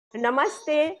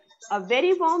Namaste, a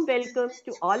very warm welcome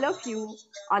to all of you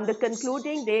on the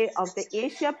concluding day of the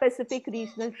Asia Pacific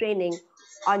Regional Training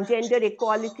on Gender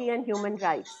Equality and Human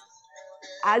Rights.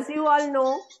 As you all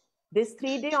know, this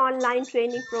 3-day online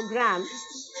training program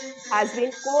has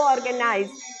been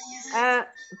co-organized.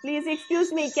 Please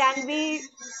excuse me, can we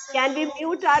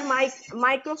mute our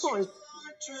microphones?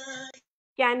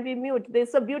 Can we mute?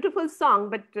 There's a beautiful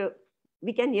song, but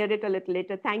we can hear it a little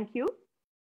later. Thank you.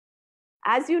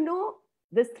 As you know,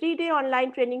 this 3-day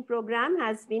online training program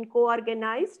has been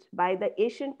co-organized by the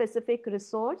Asian Pacific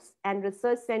Resource and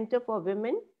Research Center for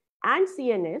Women and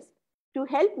CNS to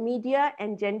help media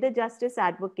and gender justice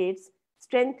advocates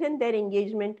strengthen their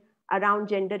engagement around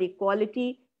gender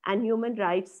equality and human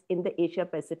rights in the Asia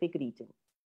Pacific region.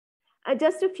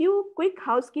 Just a few quick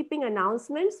housekeeping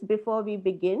announcements before we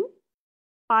begin.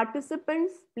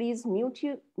 Participants, please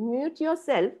mute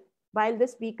yourself while the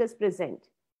speakers present.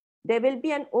 There will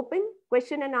be an open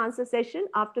question and answer session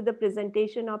after the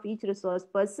presentation of each resource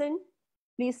person.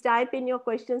 Please type in your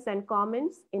questions and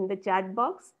comments in the chat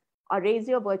box or raise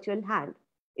your virtual hand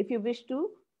if you wish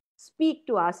to speak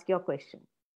to ask your question.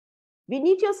 We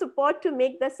need your support to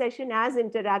make the session as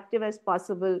interactive as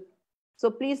possible. So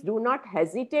please do not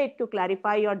hesitate to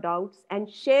clarify your doubts and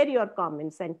share your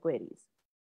comments and queries.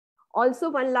 Also,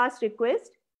 one last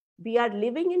request. We are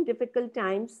living in difficult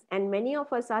times and many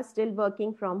of us are still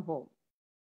working from home.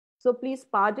 So please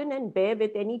pardon and bear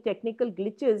with any technical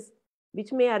glitches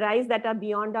which may arise that are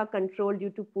beyond our control due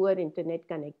to poor internet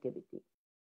connectivity.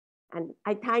 And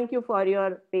I thank you for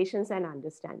your patience and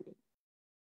understanding.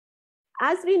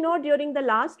 As we know, during the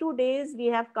last 2 days, we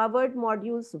have covered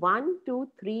modules 1, 2,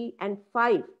 3, and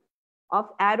 5 of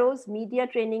Arrow's Media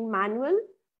Training Manual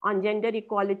on Gender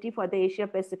Equality for the Asia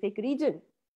Pacific region.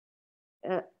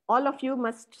 All of you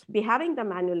must be having the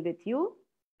manual with you.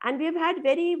 And we've had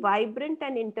very vibrant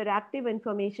and interactive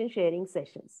information sharing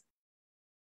sessions.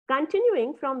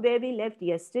 Continuing from where we left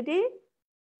yesterday,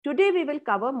 today we will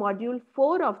cover module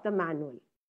 4 of the manual.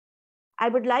 I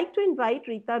would like to invite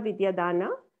Rita Widiadana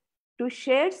to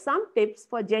share some tips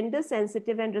for gender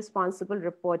sensitive and responsible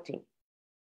reporting.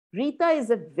 Rita is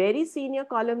a very senior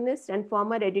columnist and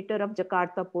former editor of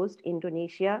Jakarta Post,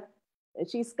 Indonesia.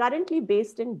 She's currently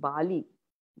based in Bali,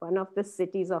 one of the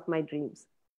cities of my dreams.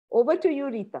 Over to you,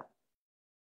 Rita.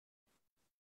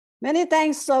 Many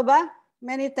thanks, Shobha.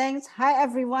 Many thanks. Hi,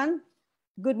 everyone.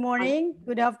 Good morning,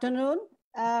 good afternoon.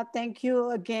 Thank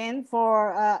you again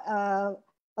for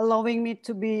allowing me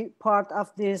to be part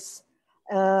of this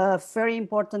very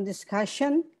important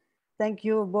discussion. Thank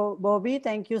you, Bobby.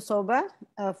 Thank you, Shobha,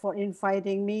 for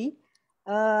inviting me.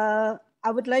 I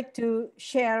would like to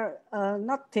share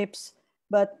not tips,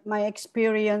 but my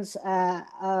experience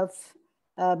of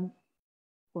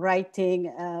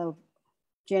writing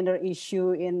gender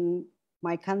issue in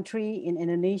my country, in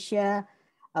Indonesia.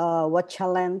 What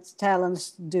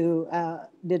challenges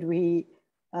did we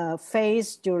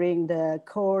face during the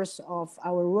course of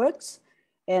our works?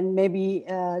 And maybe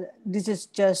this is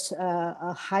just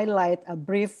a highlight, a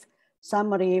brief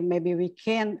summary. Maybe we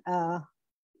can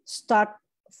start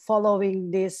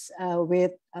following this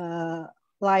with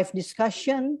live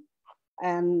discussion.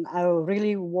 And I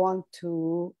really want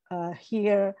to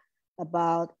hear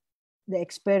about the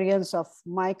experience of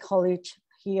my colleagues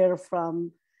here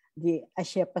from the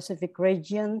Asia Pacific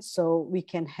region, so we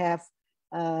can have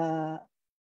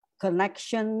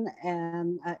connection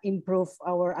and improve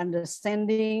our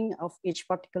understanding of each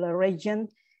particular region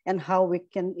and how we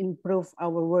can improve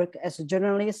our work as a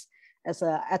journalist, as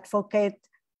an advocate,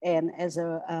 and as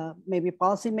a maybe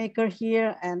policymaker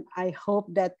here. And I hope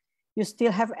that you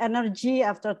still have energy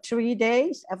after 3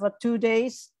 days, after 2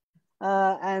 days.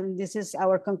 And this is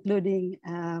our concluding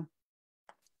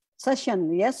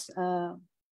session. Yes,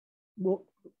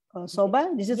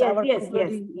 Shobha, this is yes, our yes,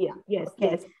 concluding. Yes,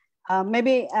 okay. Yes.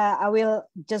 Maybe I will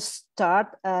just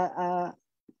start. I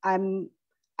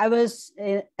was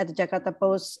at the Jakarta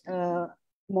Post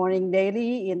morning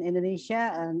daily in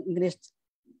Indonesia and English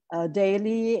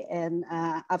daily, and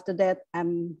after that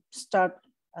I'm start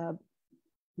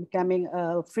becoming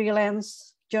a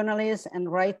freelance journalist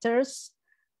and writers,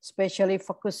 especially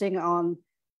focusing on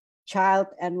child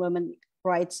and women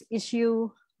rights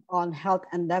issue, on health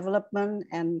and development.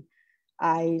 And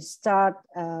I start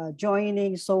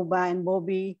joining Shobha and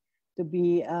Bobby to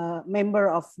be a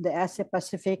member of the Asia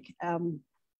Pacific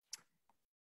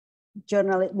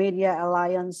Journalist Media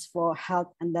Alliance for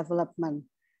Health and Development.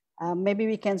 Maybe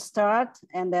we can start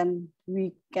and then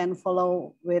we can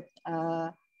follow with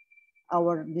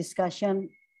our discussion.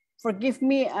 Forgive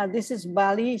me, this is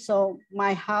Bali, so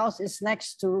my house is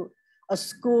next to a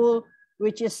school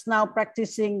which is now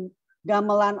practicing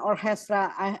gamelan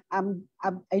orchestra.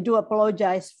 I do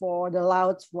apologize for the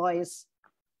loud voice.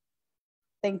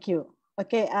 Thank you.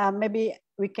 Okay, maybe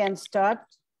we can start.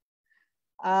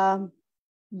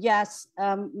 Yes,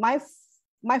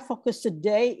 my focus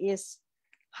today is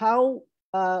how,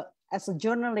 as a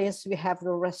journalist, we have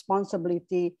the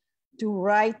responsibility to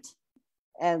write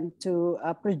and to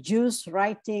produce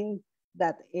writing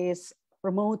that is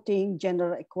promoting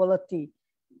gender equality,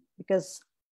 because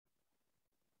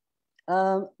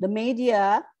the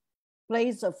media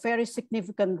plays a very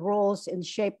significant role in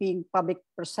shaping public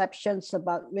perceptions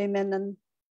about women and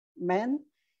men.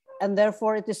 And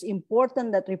therefore, it is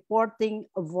important that reporting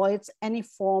avoids any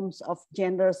forms of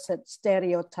gender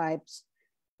stereotypes,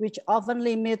 which often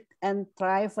limit and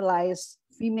trivialize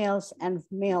females and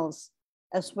males,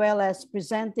 as well as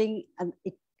presenting an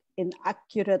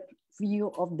inaccurate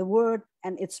view of the word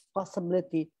and its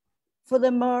possibility.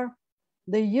 Furthermore,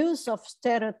 the use of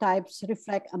stereotypes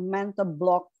reflect a mental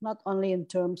block, not only in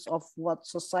terms of what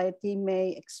society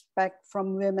may expect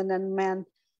from women and men,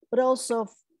 but also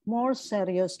more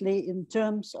seriously in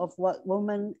terms of what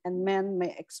women and men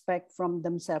may expect from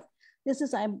themselves. This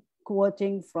is, I'm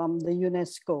quoting from the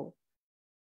UNESCO.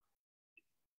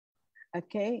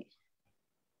 Okay,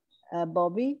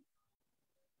 Bobby.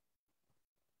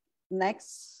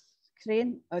 Next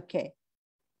screen, okay.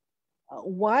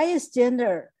 Why is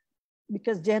gender?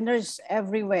 Because gender is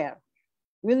everywhere.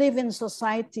 We live in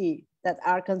society that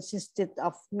are consisted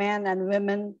of men and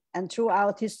women, and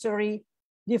throughout history,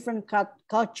 different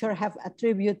culture have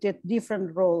attributed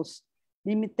different roles,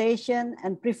 limitation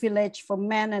and privilege for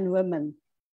men and women.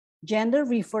 Gender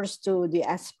refers to the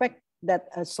aspect that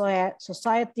a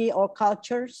society or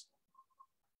cultures,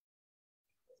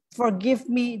 forgive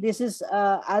me, this is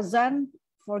Azan,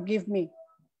 forgive me.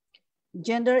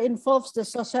 Gender involves the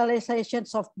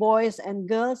socializations of boys and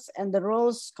girls and the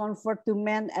roles conferred to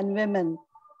men and women.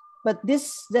 But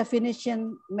this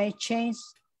definition may change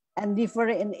and differ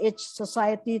in each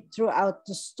society throughout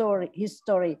the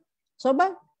history.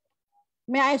 Shobha,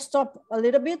 may I stop a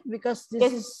little bit because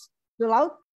this is too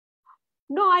loud?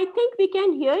 No, I think we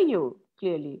can hear you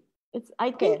clearly.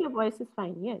 I think your voice is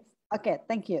fine, yes. Okay,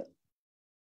 thank you.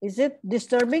 Is it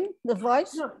disturbing, the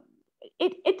voice? No,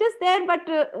 it is there, but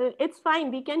it's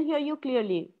fine. We can hear you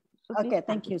clearly. So okay,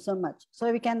 thank you so much.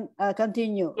 So we can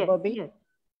continue, yes, Bobby. Yes.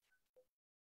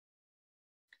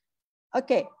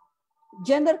 Okay,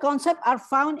 gender concepts are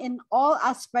found in all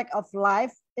aspects of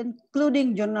life,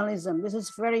 including journalism. This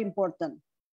is very important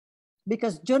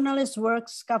because journalist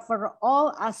works cover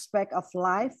all aspects of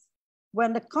life.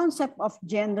 When the concept of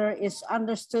gender is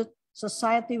understood,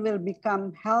 society will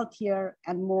become healthier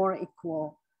and more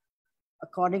equal.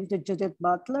 According to Judith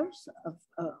Butler,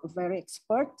 a very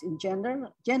expert in gender,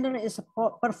 gender is a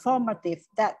performative,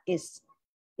 that is,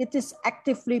 it is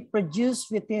actively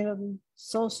produced within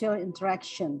social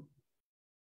interaction.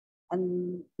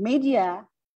 And media,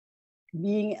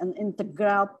 being an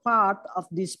integral part of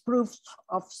this proof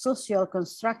of social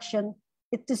construction,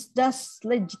 it is thus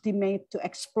legitimate to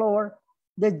explore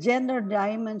the gender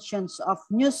dimensions of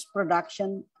news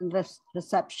production and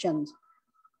reception.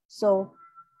 So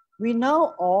we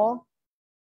know all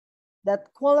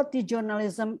that quality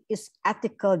journalism is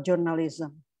ethical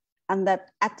journalism, and that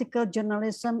ethical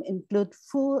journalism includes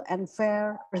full and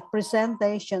fair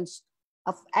representations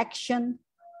of action,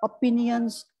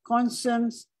 opinions,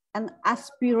 concerns, and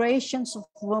aspirations of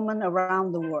women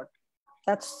around the world.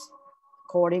 That's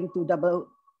according to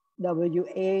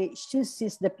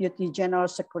WACC's Deputy General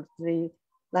Secretary,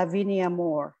 Lavinia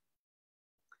Moore.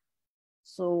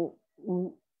 So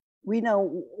we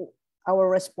know our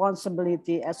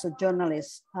responsibility as a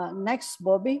journalist. Next,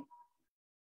 Bobby.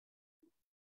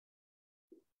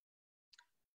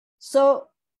 So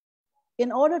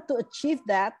in order to achieve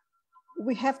that,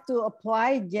 we have to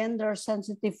apply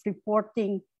gender-sensitive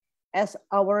reporting as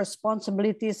our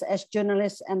responsibilities as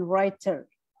journalists and writers.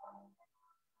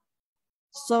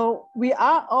 So we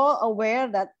are all aware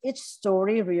that each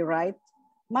story we write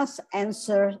must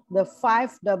answer the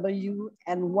 5 W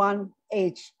and 1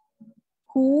 H.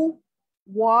 Who,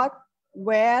 what,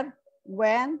 where,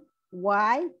 when,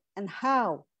 why, and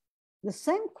how. The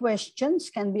same questions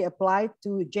can be applied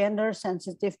to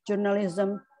gender-sensitive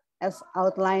journalism as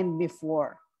outlined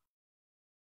before.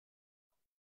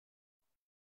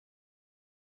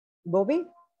 Bobby,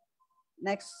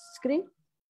 next screen.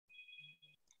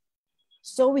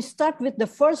 So we start with the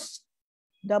first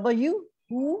W,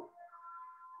 who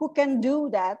can do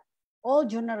that? All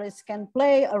journalists can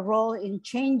play a role in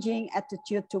changing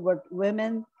attitude toward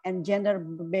women and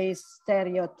gender-based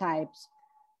stereotypes.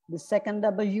 The second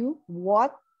W,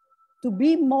 what? to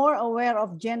be more aware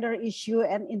of gender issue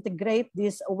and integrate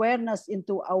this awareness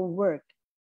into our work,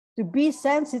 to be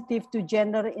sensitive to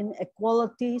gender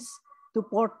inequalities, to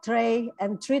portray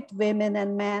and treat women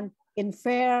and men in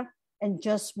fair and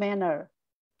just manner,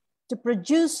 to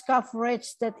produce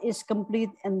coverage that is complete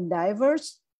and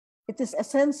diverse. It is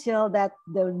essential that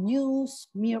the news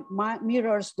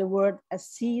mirrors the world as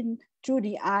seen through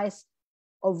the eyes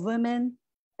of women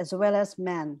as well as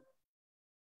men.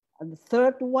 And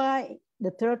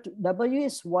the third W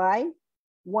is why.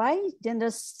 Why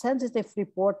gender-sensitive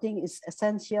reporting is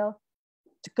essential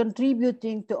to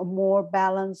contributing to a more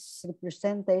balanced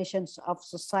representations of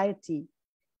society.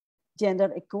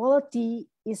 Gender equality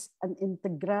is an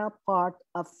integral part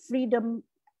of freedom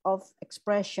of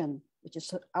expression, which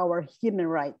is our human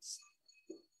rights.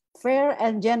 Fair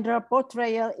and gender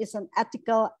portrayal is an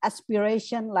ethical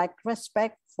aspiration like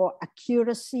respect for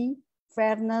accuracy,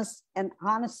 fairness, and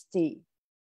honesty.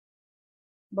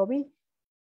 Bobby?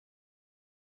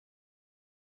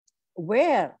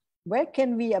 Where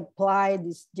can we apply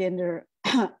this gender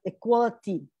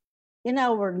equality in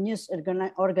our news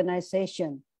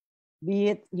organization, be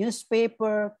it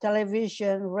newspaper,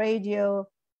 television, radio,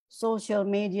 social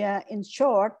media, in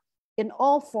short, in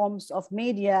all forms of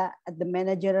media at the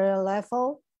managerial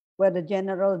level, where the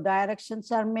general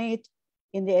directions are made,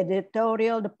 in the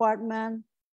editorial department,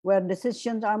 where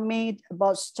decisions are made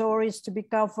about stories to be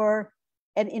covered,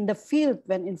 and in the field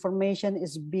when information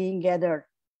is being gathered.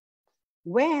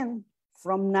 When?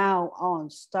 From now on,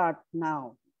 start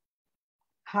now.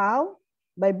 How?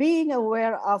 By being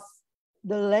aware of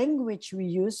the language we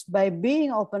use, by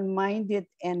being open-minded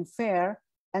and fair,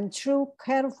 and through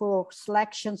careful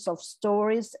selections of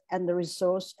stories and the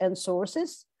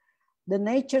sources, the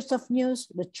natures of news,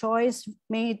 the choice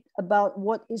made about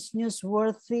what is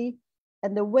newsworthy,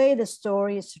 and the way the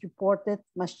story is reported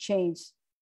must change.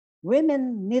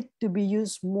 Women need to be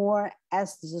used more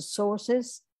as the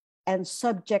sources and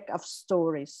subject of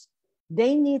stories.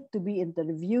 They need to be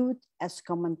interviewed as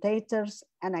commentators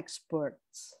and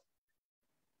experts.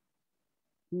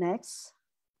 Next.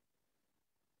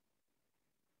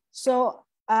 So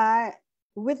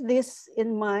with this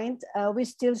in mind, we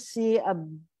still see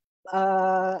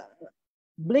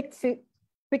bleak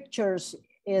pictures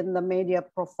in the media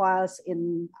profiles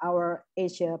in our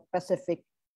Asia Pacific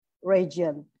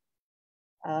region.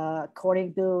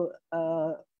 According to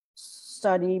a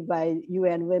study by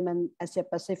UN Women Asia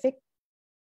Pacific,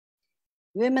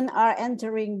 women are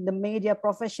entering the media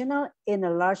professional in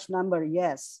a large number,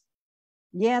 yes.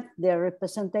 Yet their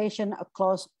representation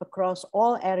across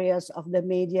all areas of the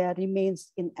media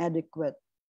remains inadequate.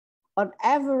 On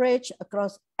average,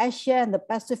 across Asia and the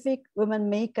Pacific, women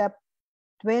make up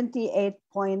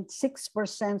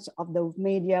 28.6% of the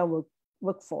media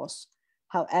workforce.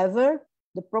 However,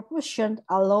 the proportions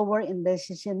are lower in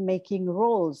decision-making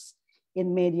roles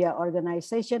in media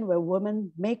organizations where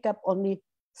women make up only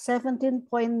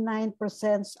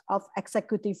 17.9% of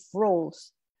executive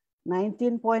roles,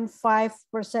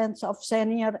 19.5% of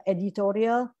senior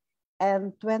editorial,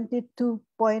 and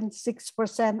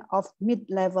 22.6% of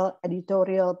mid-level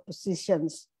editorial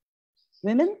positions.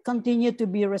 Women continue to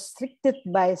be restricted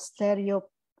by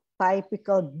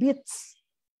stereotypical bids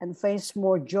and face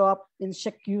more job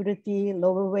insecurity,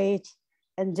 lower wage,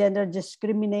 and gender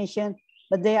discrimination,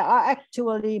 but they are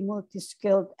actually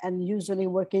multi-skilled and usually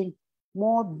working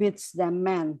more bids than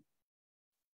men.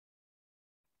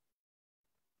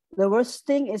 The worst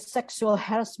thing is sexual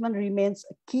harassment remains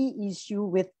a key issue,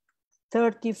 with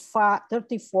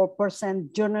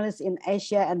 34% journalists in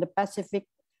Asia and the Pacific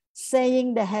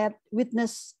saying they had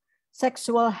witnessed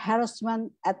sexual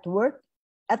harassment at work.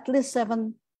 At least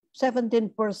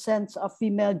 17% of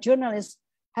female journalists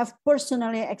have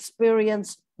personally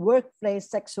experienced workplace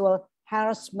sexual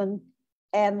harassment,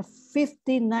 and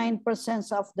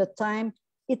 59% of the time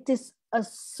it is a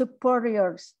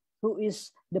superiors who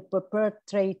is the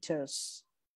perpetrators,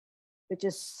 which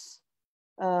is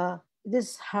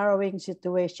this harrowing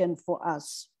situation for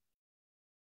us.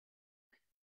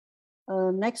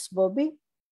 Next, Bobby.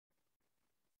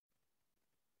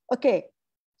 Okay,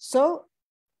 so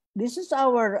this is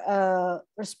our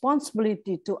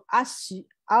responsibility to ask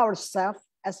ourselves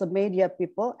as a media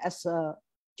people, as a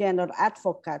gender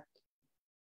advocate,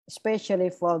 especially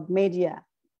for media.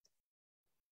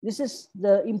 This is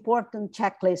the important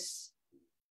checklist.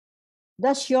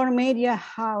 Does your media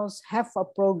house have a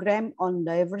program on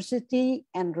diversity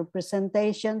and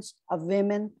representations of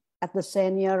women at the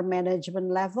senior management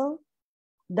level?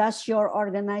 Does your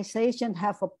organization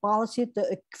have a policy to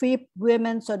equip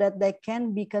women so that they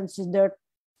can be considered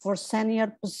for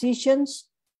senior positions?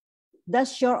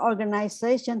 Does your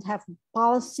organization have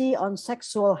policy on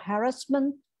sexual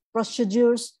harassment,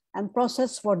 procedures, and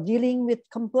process for dealing with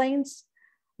complaints?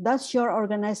 Does your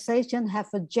organization have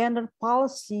a gender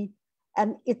policy,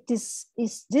 and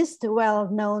is this well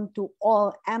known to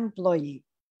all employees?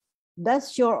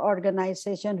 Does your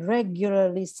organization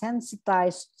regularly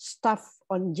sensitize staff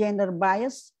on gender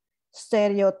bias,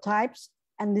 stereotypes,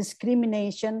 and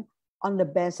discrimination on the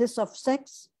basis of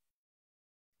sex?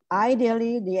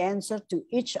 Ideally, the answer to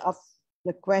each of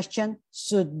the questions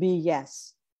should be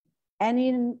yes.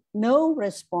 Any no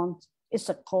response is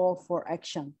a call for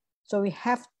action. So we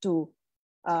have to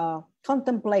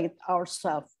contemplate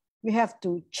ourselves. We have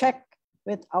to check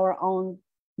with our own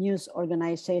news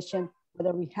organization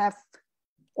whether we have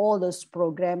all those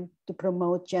programs to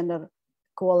promote gender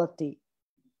equality.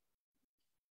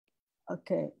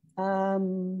 Okay.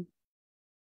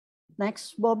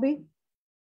 Next, Bobby.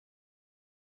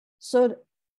 So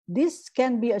this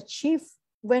can be achieved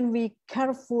when we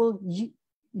careful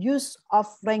use of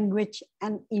language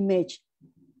and image,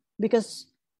 because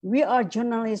we are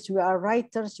journalists, we are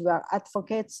writers, we are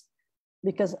advocates,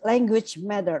 because language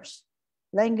matters.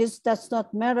 Language does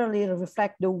not merely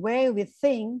reflect the way we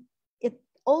think, it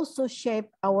also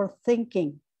shapes our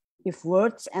thinking. If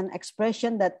words and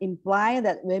expressions that imply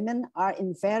that women are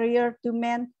inferior to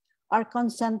men are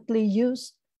constantly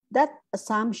used, that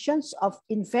assumptions of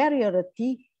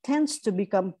inferiority tends to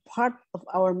become part of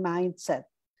our mindset.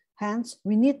 Hence,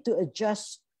 we need to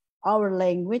adjust our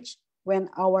language when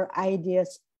our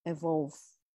ideas evolve.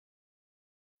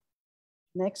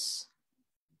 Next.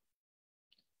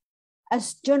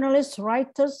 As journalists,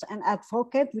 writers, and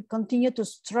advocates, we continue to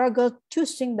struggle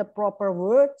choosing the proper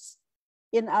words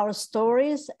in our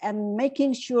stories and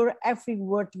making sure every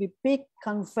word we pick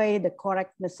conveys the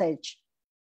correct message.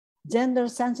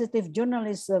 Gender-sensitive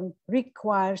journalism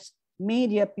requires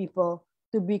media people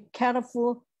to be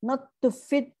careful not to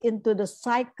fit into the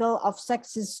cycle of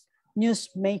sexist news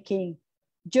making.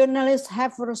 Journalists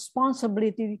have a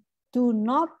responsibility to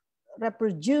not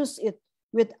reproduce it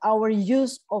with our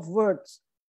use of words,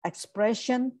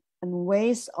 expression, and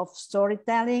ways of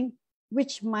storytelling,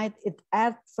 which might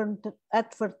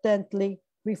advertently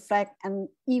reflect and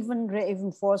even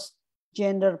reinforce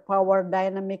gender power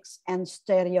dynamics and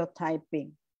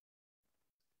stereotyping.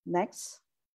 Next.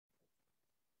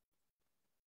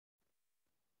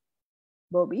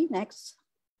 Bobby, next.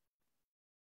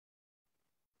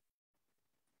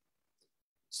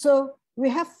 So we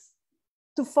have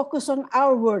to focus on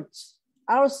our words,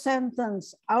 our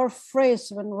sentence, our phrase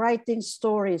when writing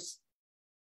stories,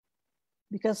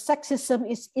 because sexism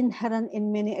is inherent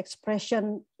in many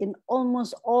expressions in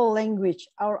almost all language,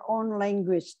 our own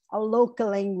language, our local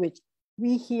language.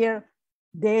 We hear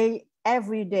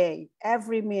every day,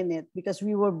 every minute, because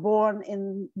we were born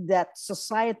in that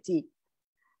society.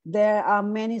 There are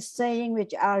many sayings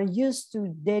which are used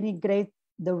to denigrate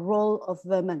the role of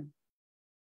women,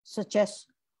 such as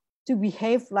to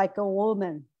behave like a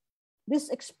woman. This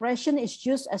expression is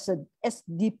used as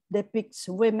depicts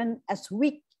women as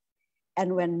weak.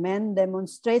 And when men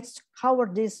demonstrates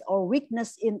cowardice or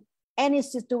weakness in any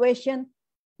situation,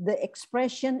 the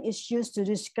expression is used to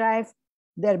describe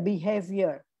their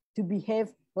behavior, to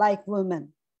behave like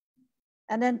women.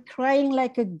 And then crying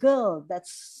like a girl,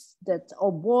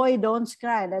 oh boy, don't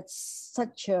cry. That's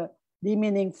such a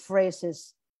demeaning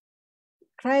phrases.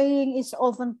 Crying is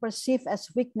often perceived as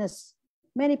weakness.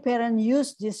 Many parents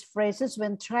use these phrases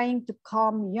when trying to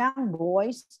calm young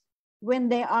boys when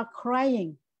they are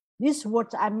crying. These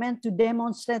words are meant to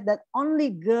demonstrate that only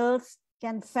girls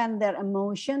can vent their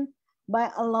emotion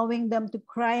by allowing them to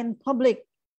cry in public,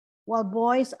 while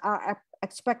boys are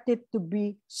expected to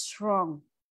be strong.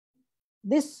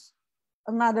 This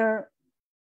another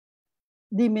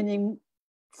demeaning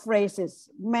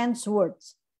phrases, men's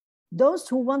words. Those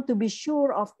who want to be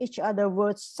sure of each other's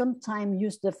words sometimes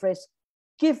use the phrase,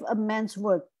 give a man's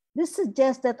word. This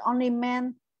suggests that only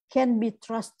men can be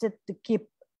trusted to keep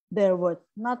their word,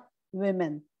 not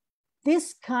women.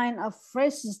 This kind of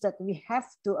phrases that we have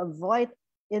to avoid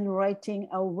in writing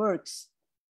our works.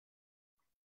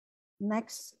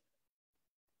 Next.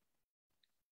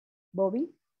 Bobby?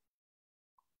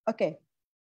 Okay.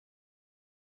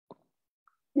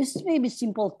 This may be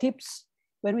simple tips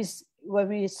when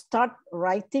we start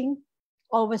writing.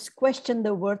 Always question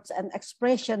the words and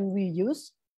expression we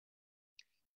use.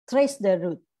 Trace the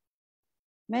root.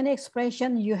 Many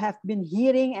expressions you have been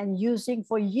hearing and using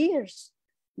for years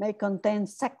may contain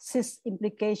sexist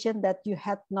implications that you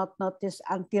had not noticed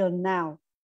until now.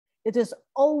 It is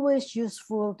always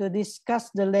useful to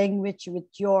discuss the language with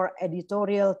your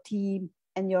editorial team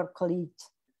and your colleagues.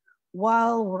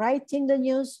 while writing the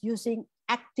news using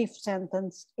active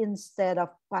sentence instead of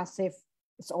passive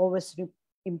is always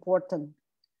important.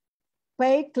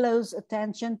 Pay close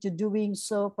attention to doing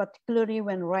so, particularly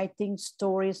when writing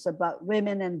stories about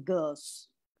women and girls.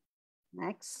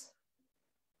 Next.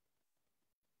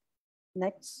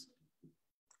 Next.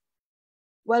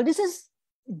 Well, this is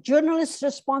journalist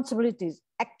responsibilities.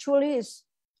 Actually, it's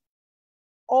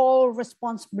all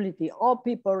responsibility, all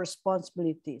people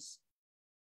responsibilities.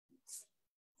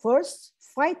 First,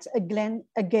 fight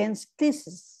against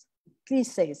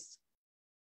cliches.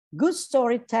 Good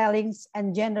storytelling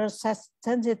and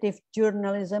gender-sensitive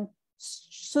journalism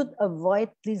should avoid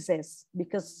cliches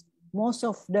because most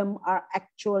of them are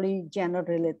actually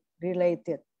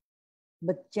gender-related.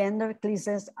 But gender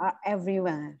cliches are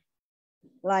everywhere,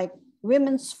 like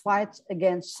women's fight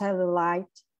against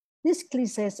cellulite. These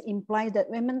cliches imply that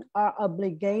women are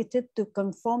obligated to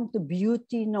conform to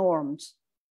beauty norms,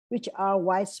 which are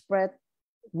widespread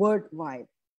worldwide.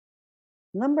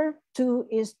 Number two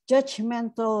is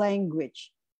judgmental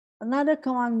language. Another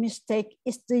common mistake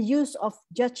is the use of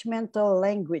judgmental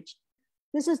language.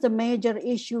 This is the major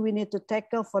issue we need to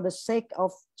tackle for the sake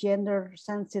of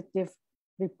gender-sensitive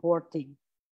reporting.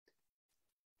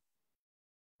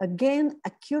 Again,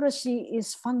 accuracy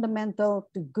is fundamental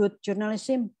to good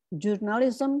journalism,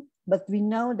 but we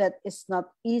know that it's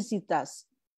not easy task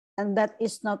and that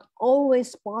it's not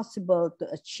always possible to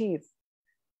achieve.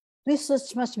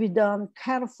 Research must be done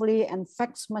carefully and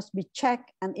facts must be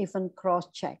checked and even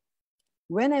cross-checked.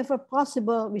 Whenever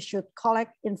possible, we should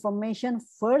collect information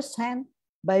firsthand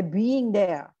by being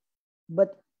there,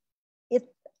 but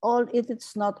it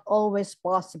is not always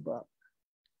possible.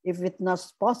 If it's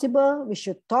not possible, we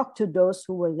should talk to those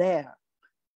who were there.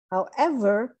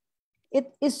 However,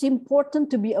 it is important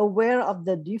to be aware of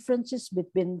the differences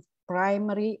between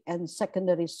primary and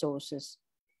secondary sources.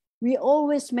 We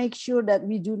always make sure that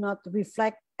we do not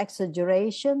reflect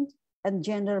exaggeration and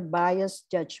gender-biased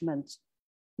judgments.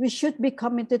 We should be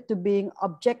committed to being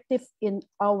objective in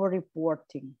our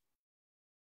reporting.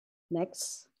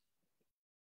 Next.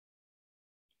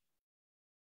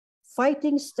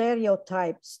 Fighting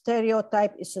stereotypes.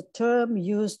 Stereotype is a term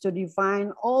used to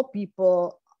define all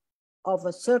people of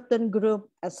a certain group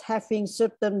as having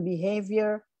certain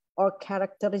behavior or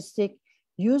characteristic,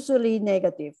 usually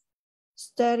negative.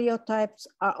 Stereotypes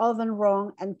are often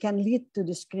wrong and can lead to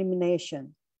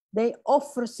discrimination. They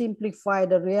oversimplify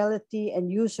the reality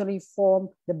and usually form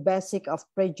the basic of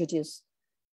prejudice.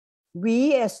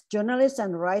 We as journalists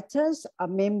and writers are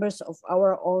members of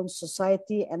our own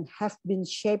society and have been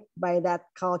shaped by that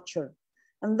culture.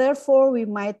 And therefore, we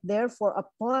might therefore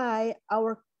apply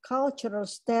our cultural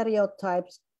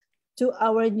stereotypes to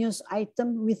our news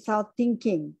item without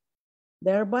thinking,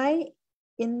 thereby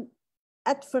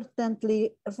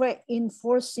inadvertently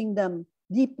reinforcing them,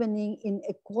 deepening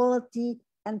inequality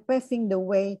and paving the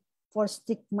way for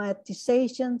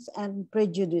stigmatizations and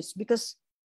prejudice, because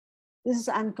this is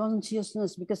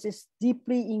unconsciousness, because it's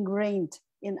deeply ingrained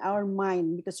in our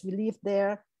mind because we live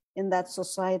there in that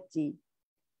society.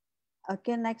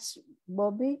 Okay, next,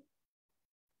 Bobby.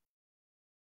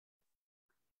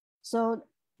 So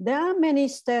there are many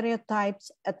stereotypes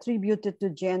attributed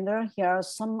to gender. Here are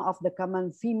some of the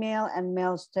common female and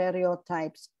male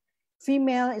stereotypes.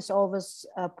 Female is always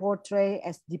portrayed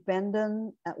as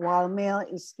dependent, while male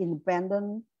is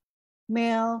independent.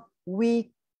 Male,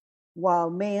 weak, while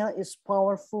male is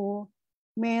powerful.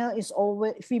 Female is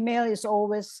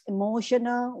always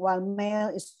emotional, while male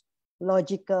is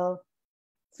logical.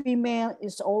 Female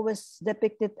is always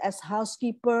depicted as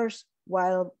housekeepers,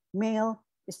 while male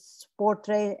is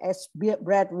portrayed as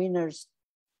breadwinners.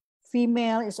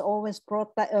 Female is always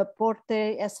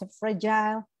portrayed as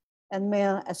fragile, and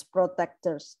male as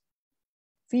protectors.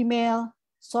 Female,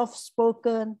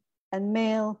 soft-spoken, and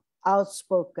male,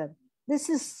 outspoken. This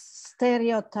is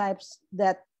stereotypes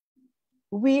that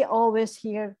we always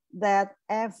hear that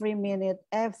every minute,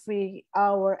 every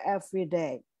hour, every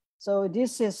day. So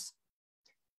this is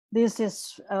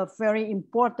very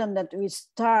important that we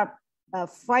start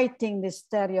fighting these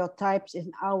stereotypes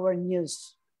in our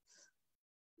news.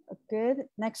 Okay,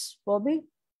 next, Bobby.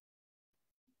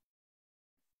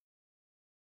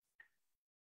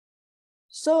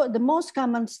 So the most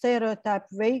common stereotype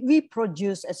we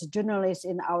produce as journalists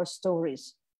in our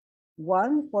stories.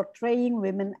 One, portraying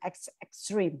women as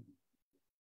extreme.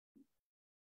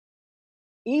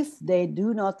 If they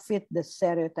do not fit the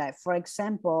stereotype, for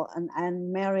example, an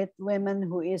unmarried woman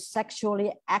who is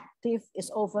sexually active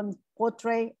is often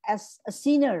portrayed as a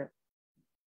sinner.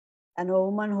 And a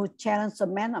woman who challenges a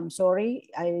man, I'm sorry,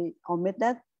 I omit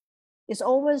that, is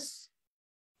always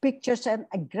pictures and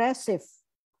aggressive.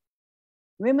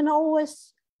 Women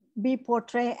always be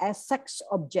portrayed as sex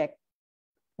object.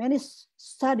 Many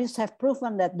studies have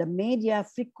proven that the media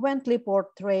frequently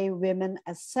portray women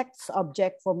as sex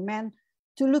object for men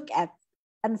to look at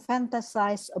and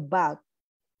fantasize about.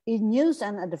 In news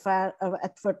and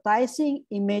advertising,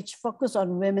 image focus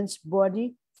on women's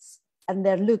body and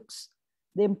their looks,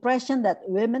 the impression that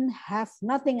women have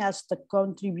nothing else to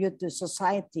contribute to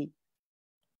society.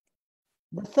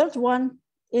 The third one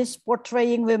is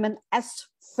portraying women as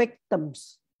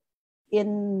victims.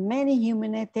 In many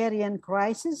humanitarian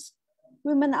crises,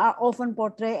 women are often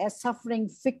portrayed as suffering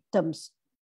victims.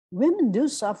 Women do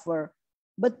suffer,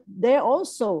 but they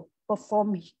also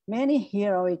perform many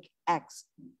heroic acts,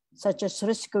 such as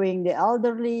rescuing the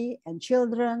elderly and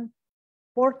children.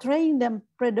 Portraying them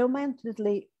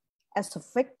predominantly as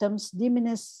victims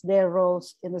diminishes their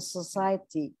roles in the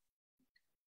society.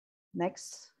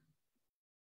 Next.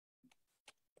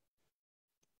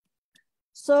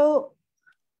 So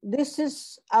this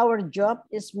is our job,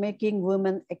 is making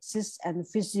women exist and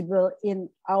visible in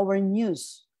our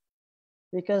news,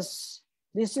 because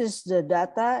this is the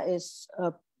data is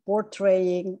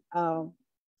portraying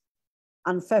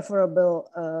unfavorable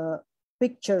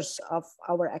pictures of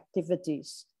our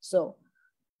activities. So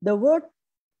the word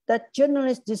that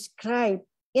journalists describe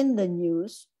in the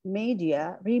news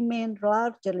media remain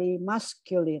largely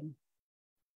masculine.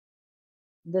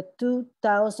 The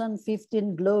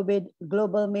 2015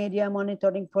 Global Media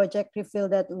Monitoring Project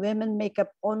revealed that women make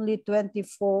up only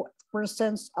 24%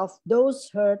 of those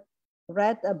heard,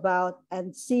 read about,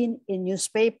 and seen in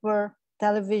newspaper,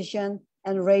 television,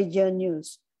 and radio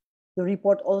news. The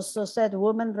report also said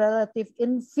women's relative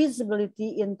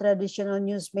invisibility in traditional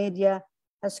news media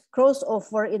has crossed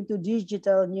over into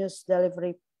digital news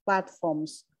delivery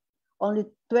platforms. Only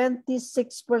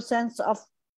 26% of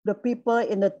the people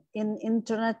in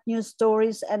internet news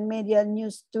stories and media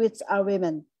news tweets are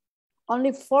women.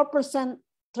 Only 4%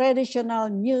 traditional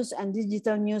news and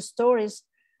digital news stories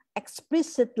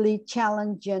explicitly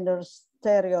challenge gender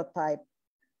stereotype.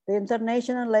 The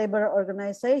International Labour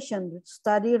Organization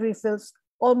study reveals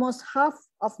almost half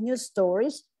of news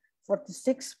stories,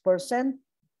 46%,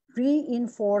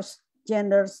 reinforce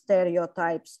gender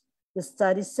stereotypes. The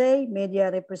studies say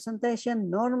media representation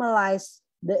normalizes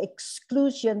the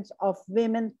exclusion of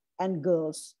women and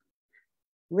girls.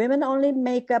 Women only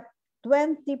make up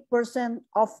 20%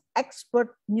 of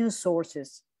expert news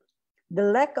sources. The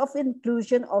lack of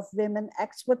inclusion of women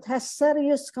experts has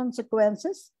serious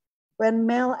consequences. When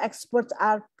male experts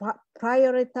are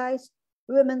prioritized,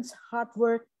 women's hard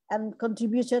work and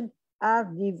contribution are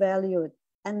devalued,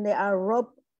 and they are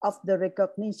robbed of the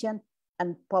recognition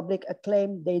and public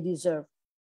acclaim they deserve.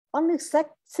 Only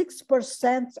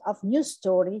 6% of news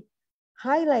stories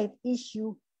highlight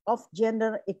issue of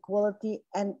gender equality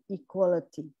and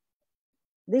equality.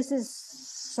 This is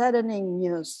saddening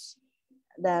news.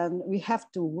 Then we have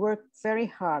to work very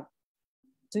hard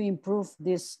to improve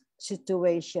this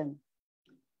situation.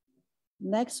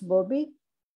 Next, Bobby.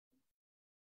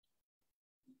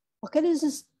 Okay, this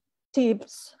is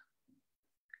tips.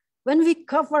 When we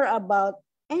cover about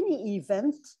any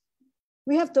event,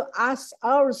 we have to ask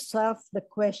ourselves the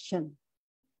question,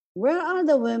 where are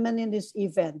the women in this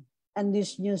event and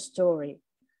this news story?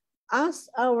 Ask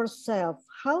ourselves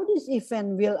how this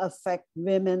event will affect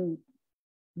women.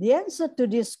 The answer to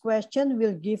this question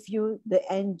will give you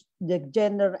the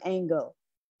gender angle.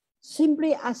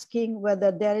 Simply asking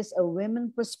whether there is a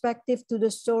women perspective to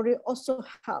the story also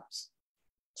helps.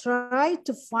 Try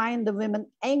to find the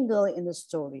women angle in the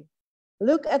story.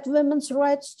 Look at women's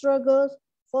rights struggles,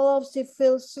 follow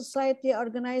civil society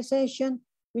organizations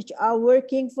which are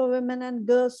working for women and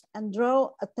girls, and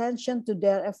draw attention to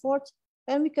their efforts.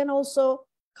 And we can also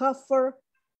cover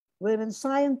women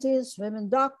scientists, women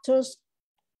doctors,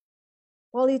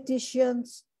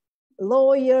 politicians,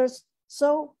 lawyers.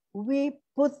 So we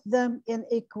put them in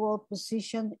equal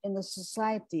position in the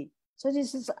society. So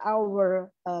this is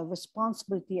our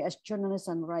responsibility as journalists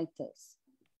and writers.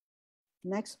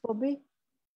 Next, Bobby.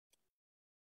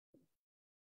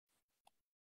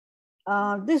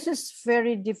 This is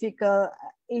very difficult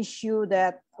issue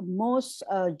that most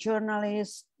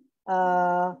journalists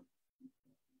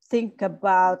think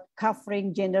about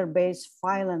covering gender-based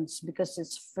violence because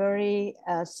it's very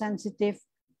sensitive.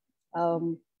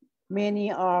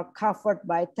 Many are covered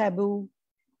by taboo,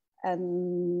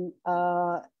 and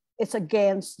it's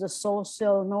against the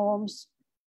social norms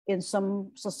in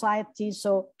some societies.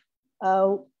 So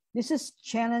this is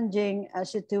challenging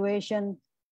situation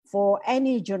for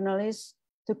any journalist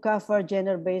to cover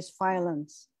gender-based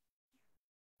violence.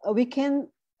 We can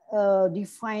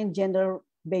define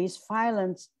gender-based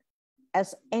violence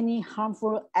as any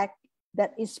harmful act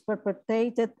that is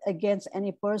perpetrated against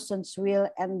any person's will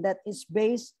and that is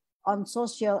based on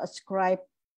social ascribed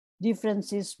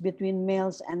differences between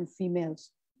males and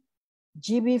females.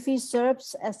 GBV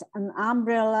serves as an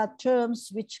umbrella term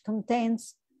which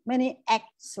contains many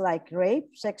acts like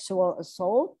rape, sexual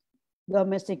assault,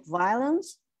 domestic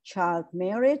violence, child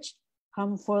marriage,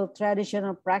 harmful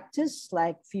traditional practice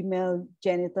like female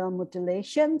genital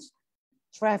mutilations,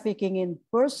 trafficking in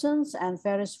persons, and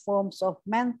various forms of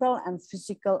mental and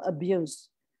physical abuse.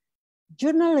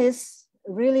 Journalists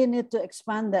really need to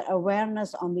expand their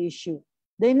awareness on the issue.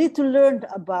 They need to learn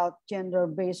about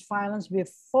gender-based violence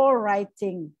before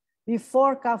writing,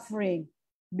 before covering,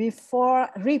 before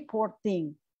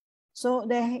reporting. So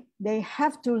they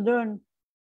have to learn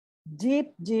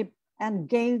deep, and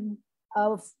gain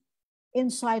of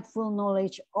insightful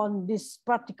knowledge on this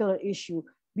particular issue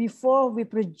before we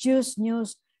produce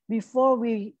news, before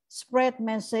we spread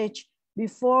message,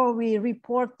 before we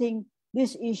reporting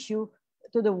this issue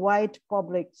to the wide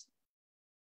public.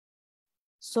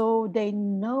 So they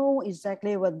know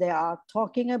exactly what they are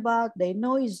talking about. They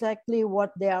know exactly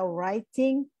what they are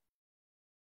writing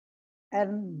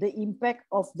and the impact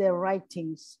of their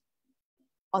writings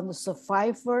on the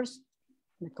survivors,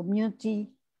 the community,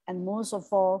 and most of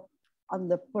all, on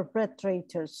the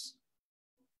perpetrators.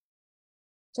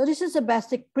 So this is a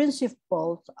basic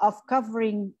principle of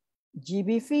covering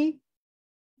GBV.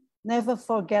 Never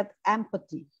forget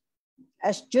empathy.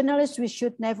 As journalists, we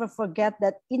should never forget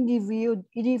that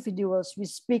individuals we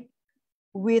speak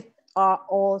with are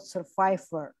all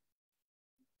survivors.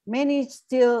 Many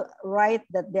still write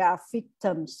that they are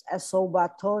victims. As Shobha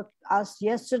told us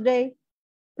yesterday,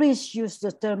 please use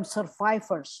the term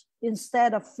survivors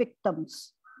instead of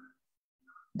victims.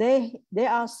 They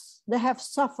have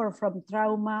suffered from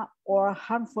trauma or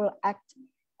harmful act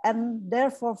and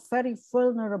therefore very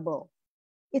vulnerable.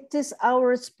 It is our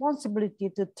responsibility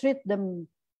to treat them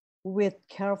with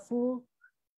careful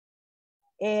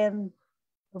and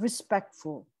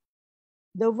respectful.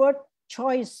 The word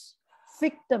choice,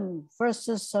 victim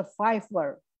versus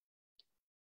survivor.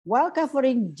 While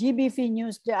covering GBV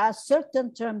news, there are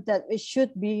certain terms that we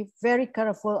should be very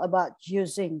careful about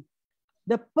using.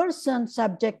 The person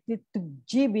subjected to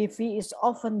GBV is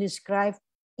often described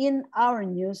in our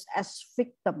news as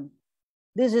victim.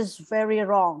 This is very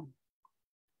wrong.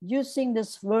 Using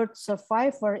this word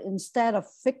survivor instead of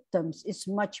victims is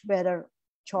much better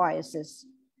choices.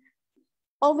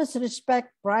 Always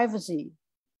respect privacy.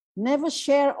 Never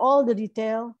share all the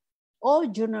detail. All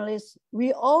journalists,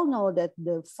 we all know that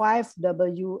the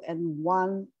 5W and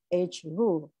 1H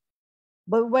rule.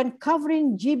 But when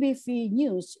covering GBV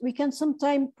news, we can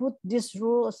sometimes put this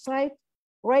rule aside,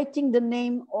 writing the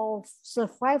name of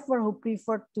survivor who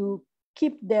prefer to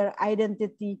keep their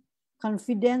identity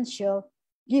confidential.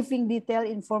 Giving detailed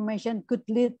information could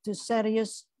lead to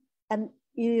serious and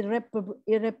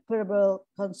irreparable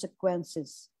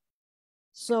consequences.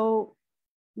 So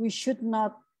we should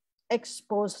not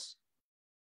expose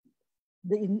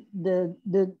the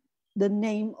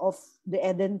name of the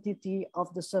identity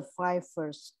of the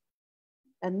survivors.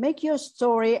 And make your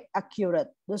story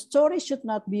accurate. The story should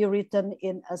not be written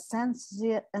in a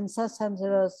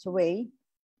sensationalist way,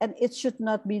 and it should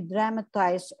not be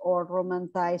dramatized or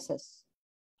romanticized.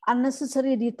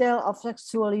 Unnecessary detail of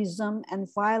sexualism and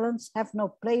violence have no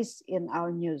place in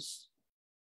our news.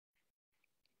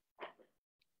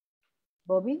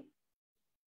 Bobby?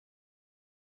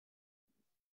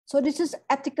 So this is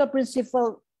ethical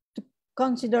principle to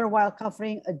consider while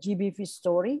covering a GBV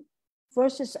story.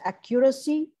 First is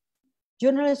accuracy.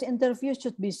 Journalist interviews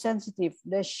should be sensitive.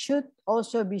 They should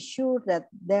also be sure that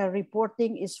their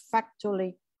reporting is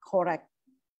factually correct.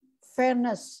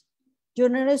 Fairness.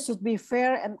 Journalists should be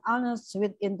fair and honest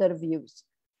with interviews.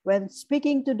 When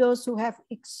speaking to those who have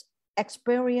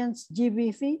experienced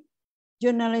GBV,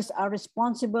 journalists are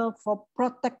responsible for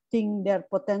protecting their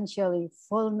potentially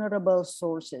vulnerable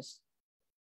sources.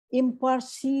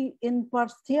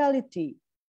 Impartiality.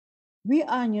 We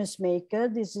are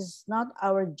newsmakers. This is not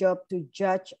our job to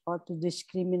judge or to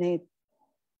discriminate.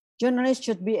 Journalists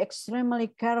should be extremely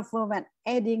careful when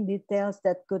adding details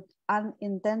that could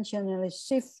unintentionally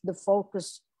shift the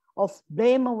focus of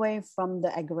blame away from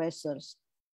the aggressors.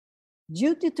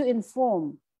 Duty to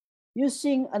inform.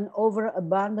 Using an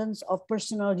overabundance of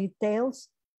personal details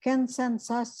can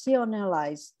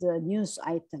sensationalize the news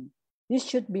item. This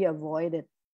should be avoided.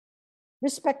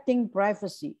 Respecting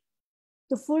privacy.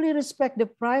 To fully respect the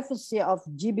privacy of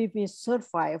GBV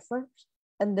survivors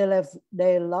and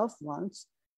their loved ones,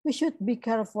 We should be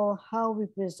careful how we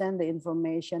present the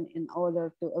information in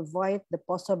order to avoid the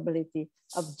possibility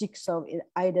of jigsaw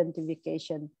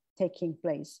identification taking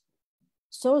place.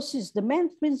 Sources, the main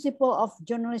principle of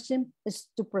journalism is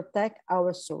to protect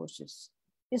our sources.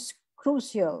 It's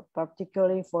crucial,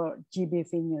 particularly for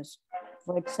GBV news.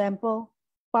 For example,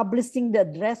 publishing the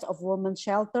address of women's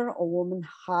shelter or women's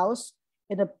house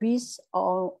in a piece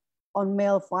on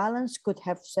male violence could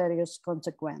have serious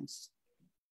consequences.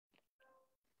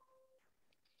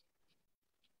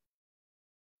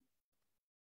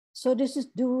 So this is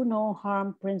do no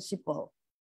harm principle.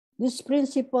 This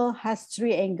principle has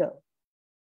three angles.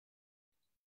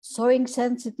 Showing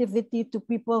sensitivity to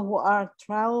people who are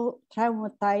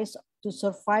traumatized, to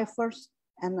survivors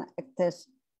and actors.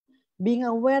 Being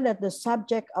aware that the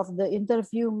subject of the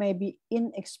interview may be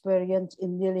inexperienced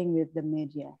in dealing with the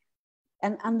media.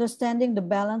 And understanding the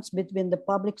balance between the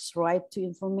public's right to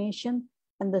information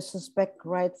and the suspect's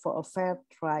right for a fair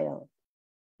trial.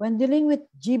 When dealing with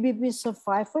GBV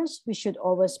survivors, we should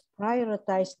always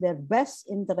prioritize their best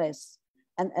interests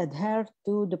and adhere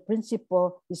to the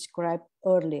principle described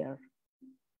earlier.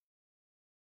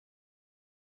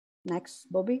 Next,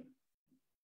 Bobby.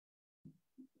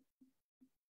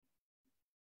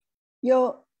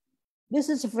 This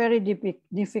is very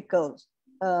difficult,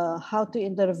 how to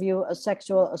interview a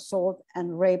sexual assault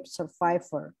and rape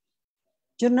survivor.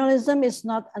 Journalism is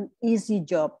not an easy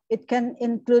job. It can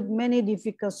include many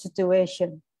difficult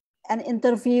situations, and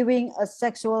interviewing a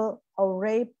sexual or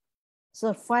rape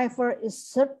survivor is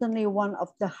certainly one of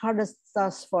the hardest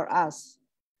tasks for us.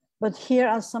 But here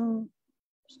are some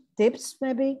tips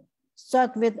maybe.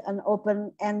 Start with an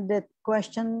open-ended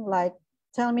question like,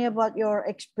 tell me about your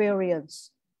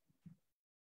experience.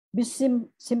 Be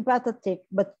sympathetic,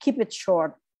 but keep it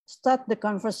short. Start the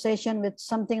conversation with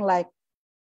something like,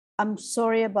 I'm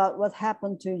sorry about what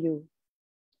happened to you.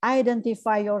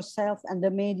 Identify yourself and the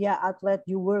media outlet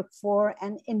you work for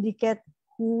and indicate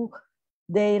who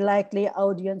the likely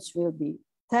audience will be.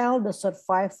 Tell the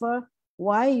survivor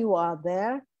why you are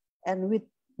there and with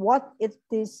what it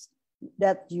is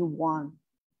that you want.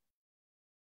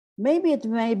 Maybe it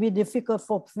may be difficult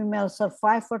for female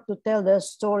survivor to tell their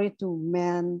story to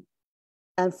men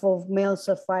and for male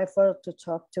survivor to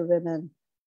talk to women.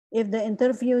 If the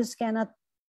interviews cannot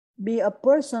be a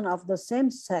person of the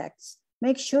same sex,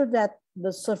 make sure that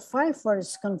the survivor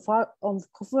is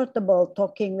comfortable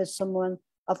talking with someone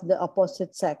of the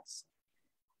opposite sex.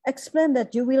 Explain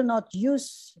that you will not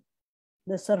use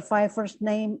the survivor's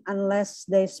name unless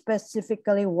they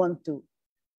specifically want to.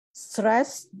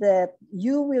 Stress that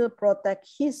you will protect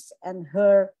his and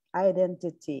her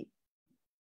identity.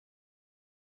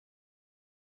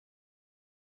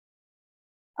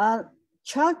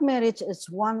 Child marriage is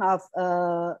one of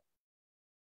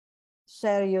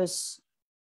serious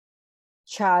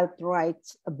child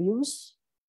rights abuse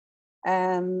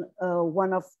and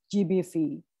one of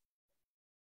GBV.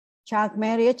 Child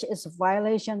marriage is a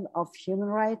violation of human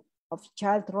rights, of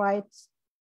child rights.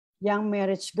 Young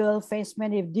married girls face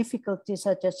many difficulties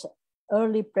such as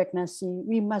early pregnancy.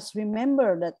 We must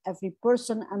remember that every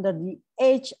person under the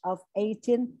age of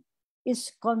 18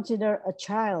 is considered a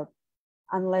child,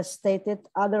 unless stated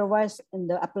otherwise in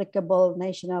the applicable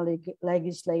national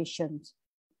legislations.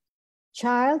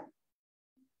 Child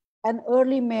and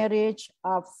early marriage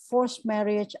or forced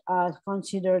marriage are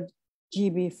considered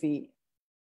GBV.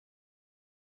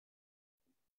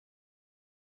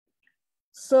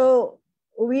 So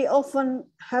we often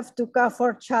have to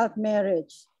cover child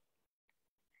marriage.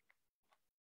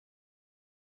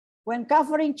 When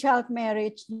covering child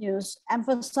marriage news,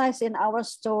 emphasize in our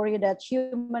story that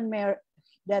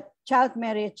child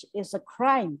marriage is a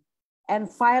crime and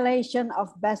violation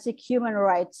of basic human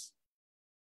rights.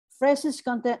 Phrases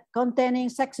containing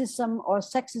sexism or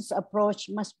sexist approach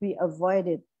must be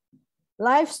avoided.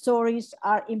 Life stories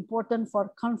are important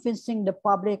for convincing the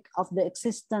public of the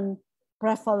existence,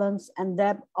 prevalence, and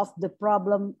depth of the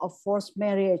problem of forced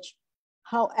marriage.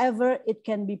 However, it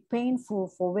can be painful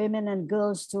for women and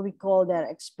girls to recall their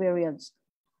experience.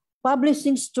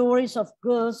 Publishing stories of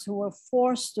girls who were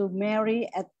forced to marry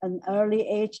at an early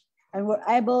age and were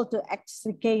able to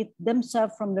extricate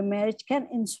themselves from the marriage can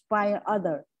inspire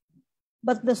others.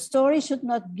 But the story should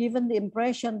not give the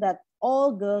impression that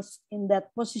all girls in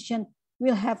that position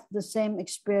will have the same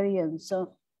experience.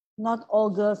 So not all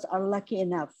girls are lucky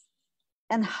enough.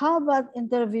 And how about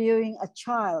interviewing a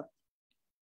child?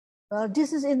 Well,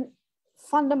 this is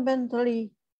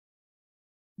fundamentally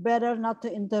better not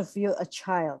to interview a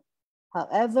child.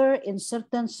 However, in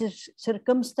certain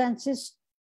circumstances,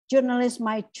 journalists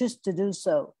might choose to do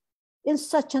so. In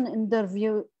such an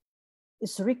interview,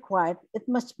 is required, it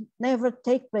must never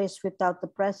take place without the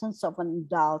presence of an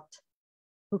adult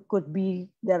who could be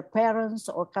their parents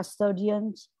or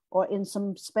custodians, or in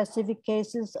some specific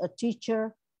cases, a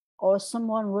teacher or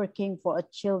someone working for a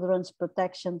children's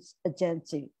protection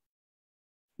agency.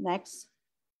 Next.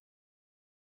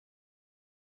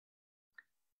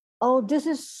 Oh, this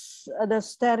is the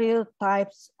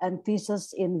stereotypes and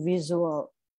thesis in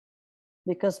visual,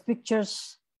 because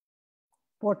pictures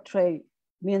portray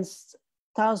means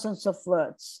thousands of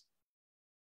words.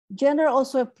 Gender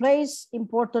also plays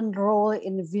important role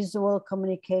in visual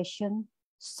communication.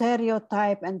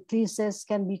 Stereotype and thesis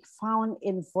can be found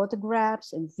in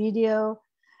photographs, in video,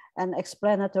 and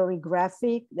explanatory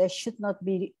graphic. They should not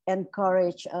be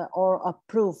encouraged or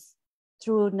approved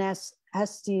through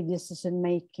hasty decision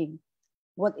making.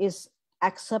 What is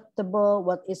acceptable,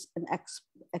 what is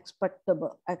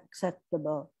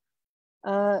acceptable.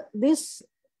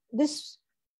 This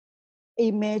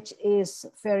image is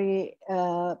very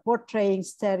portraying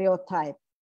stereotype.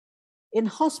 In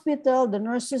hospital, the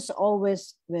nurses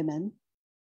always women,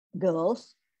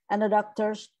 girls, and the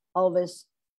doctors always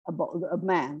a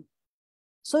man.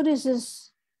 So this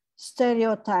is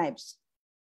stereotypes.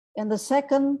 And the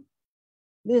second,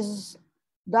 this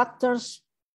doctors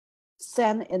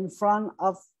stand in front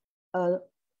of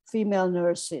female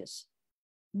nurses.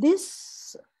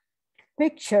 These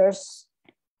pictures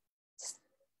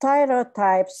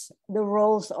stereotypes the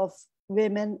roles of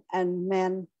women and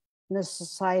men in a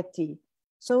society.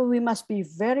 So we must be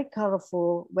very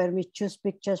careful when we choose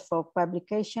pictures for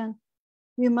publication.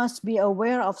 We must be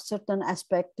aware of certain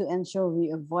aspects to ensure we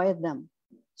avoid them.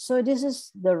 So this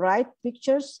is the right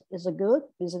pictures, is a good,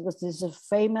 this is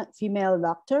female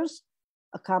doctors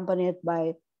accompanied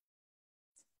by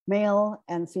male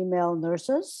and female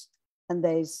nurses, and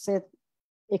they sit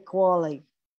equally.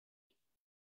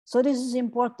 So this is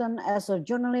important as a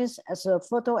journalist, as a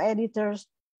photo editors,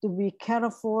 to be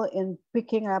careful in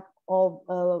picking up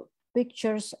all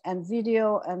pictures and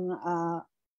video and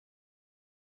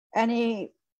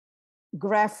any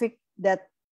graphic that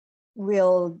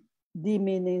will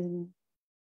demean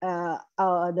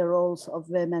the roles of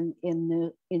women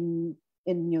in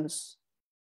news.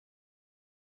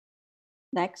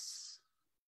 Next.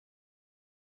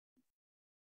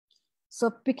 So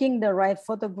picking the right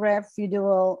photograph,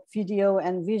 video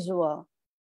and visual.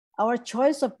 Our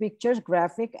choice of pictures,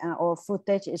 graphic, or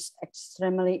footage is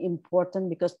extremely important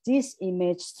because these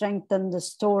images strengthen the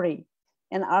story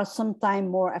and are sometimes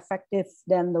more effective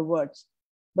than the words.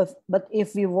 But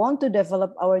if we want to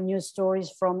develop our news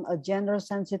stories from a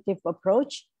gender-sensitive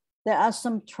approach, there are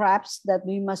some traps that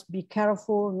we must be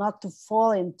careful not to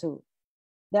fall into.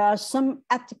 There are some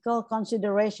ethical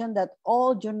considerations that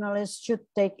all journalists should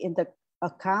take into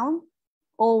account.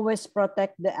 Always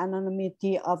protect the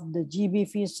anonymity of the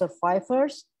GBV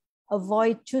survivors.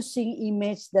 Avoid choosing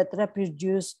images that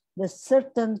reproduce the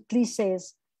certain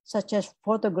cliches, such as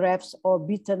photographs or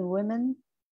beaten women.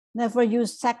 Never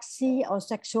use sexy or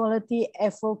sexuality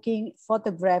evoking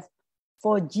photograph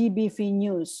for GBV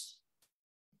news.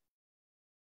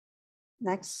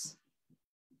 Next.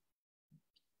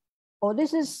 Oh,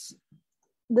 this is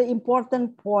the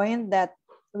important point that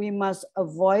we must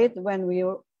avoid when we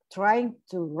are trying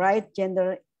to write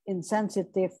gender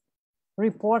insensitive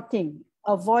reporting.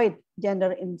 Avoid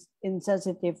gender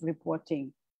insensitive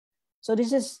reporting. So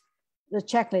this is the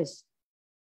checklist.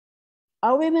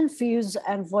 Are women's views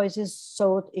and voices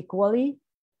sought equally?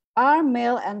 Are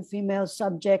male and female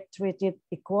subjects treated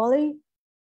equally?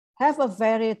 Have a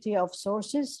variety of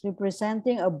sources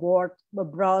representing a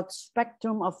broad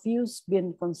spectrum of views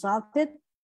been consulted?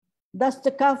 Does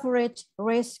the coverage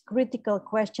raise critical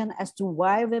questions as to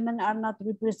why women are not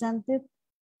represented?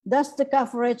 Does the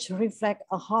coverage reflect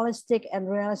a holistic and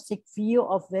realistic view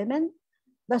of women?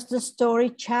 Does the story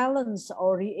challenge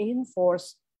or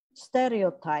reinforce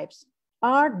stereotypes?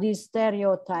 Are these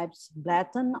stereotypes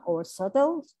blatant or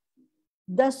subtle?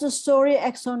 Does the story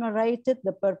exonerate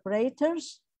the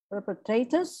perpetrators?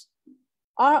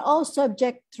 Are all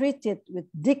subjects treated with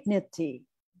dignity?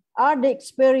 Are the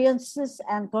experiences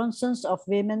and concerns of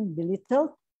women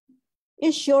belittled?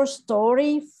 Is your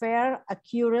story fair,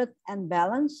 accurate, and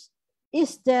balanced?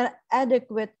 Is there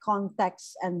adequate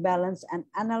context and balance and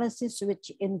analysis,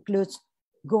 which includes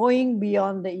going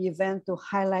beyond the event to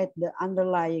highlight the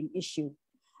underlying issue?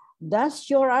 Does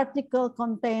your article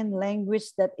contain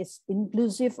language that is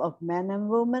inclusive of men and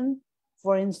women?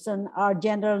 For instance, are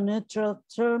gender-neutral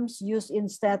terms used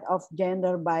instead of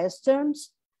gender-biased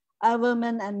terms? Are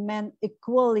women and men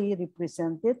equally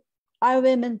represented? Are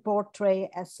women portrayed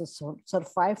as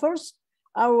survivors?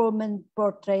 Are women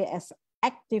portrayed as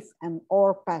active and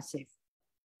or passive?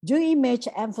 Do image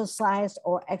emphasize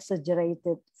or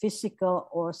exaggerated physical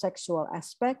or sexual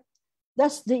aspect?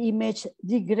 Does the image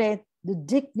degrade the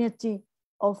dignity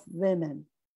of women?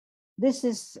 This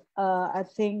is, I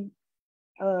think,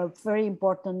 a very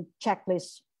important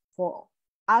checklist for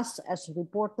us as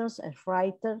reporters, as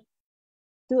writers,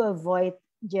 to avoid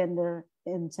gender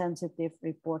insensitive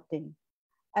reporting.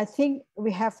 I think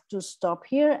we have to stop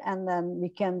here and then we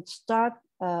can start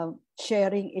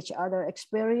sharing each other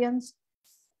experience.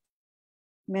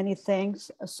 Many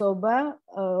thanks, Shobha.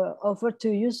 Over to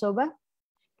you, Shobha.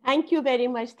 Thank you very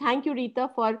much. Thank you, Rita,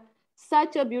 for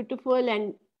such a beautiful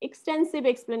and extensive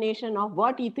explanation of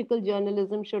what ethical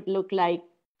journalism should look like,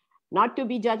 not to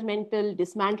be judgmental,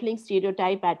 dismantling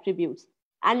stereotype attributes,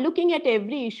 and looking at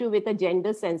every issue with a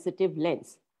gender-sensitive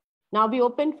lens. Now we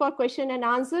open for question and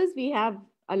answers. We have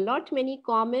a lot many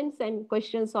comments and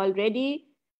questions already.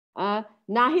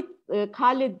 Nahid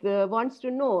Khalid wants to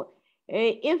know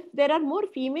if there are more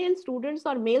female students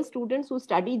or male students who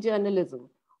study journalism,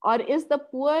 or is the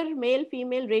poor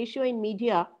male-female ratio in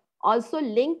media also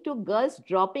linked to girls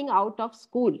dropping out of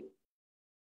school?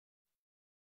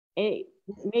 Maybe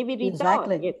Rita?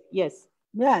 Exactly. Yes.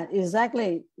 Yeah,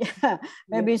 exactly. Yeah.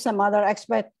 Maybe some other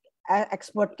expert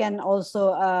can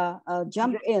also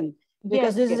jump in,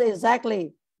 because this is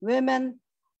exactly women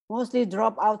mostly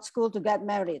drop out school to get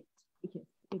married. Yes,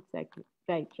 exactly.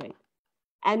 Right.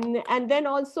 And then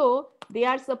also they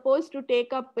are supposed to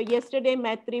take up, yesterday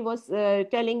Maitri was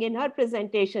telling in her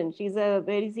presentation, she's a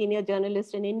very senior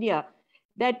journalist in India,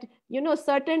 that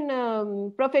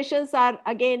certain professions are,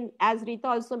 again, as Rita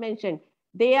also mentioned,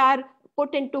 they are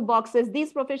put into boxes.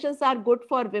 These professions are good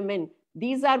for women,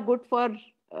 these are good for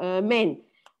men.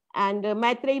 And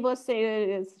Maitri was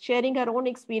sharing her own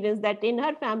experience that in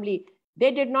her family they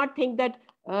did not think that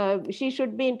she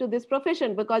should be into this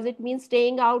profession because it means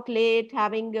staying out late,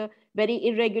 having very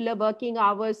irregular working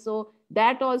hours. So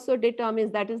that also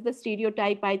determines, that is the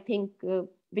stereotype, I think,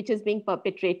 which is being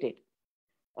perpetrated.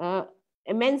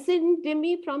 Mensin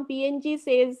Dimi from PNG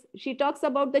says, she talks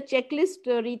about the checklist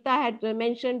Rita had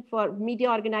mentioned for media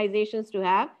organizations to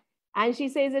have. And she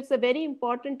says it's a very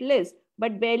important list,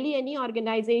 but barely any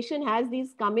organization has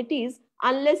these committees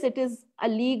unless it is a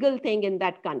legal thing in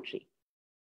that country.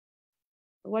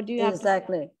 What do you have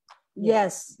exactly to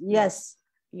say? Yes.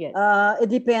 It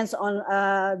depends on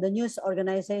the news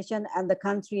organization and the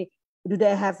country. Do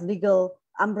they have legal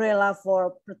umbrella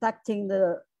for protecting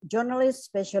the journalists,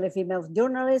 especially female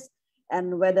journalists,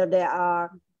 and whether they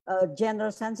are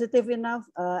gender sensitive enough,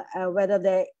 whether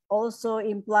they also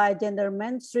imply gender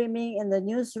mainstreaming in the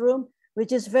newsroom,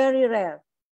 which is very rare.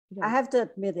 I have to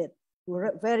admit it,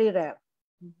 very rare.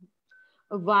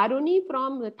 Varuni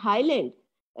from Thailand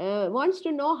wants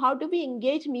to know, how do we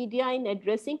engage media in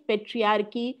addressing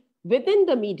patriarchy within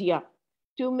the media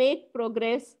to make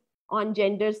progress on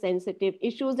gender sensitive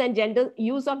issues and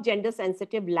use of gender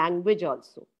sensitive language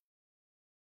also?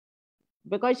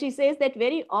 Because she says that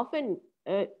very often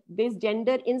this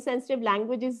gender insensitive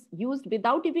language is used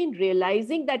without even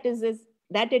realizing that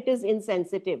it is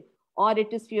insensitive or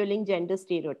it is fueling gender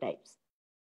stereotypes.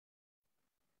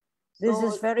 This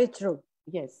is very true.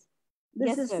 Yes.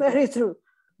 This is very true,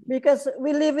 because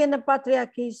we live in a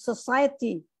patriarchy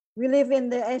society. We live in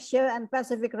the Asia and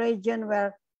Pacific region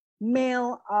where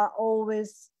male are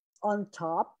always on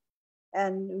top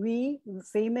and we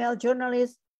female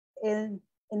journalists in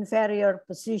inferior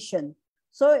position.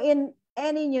 So in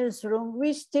any newsroom,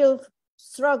 we still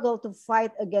struggle to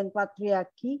fight against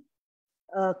patriarchy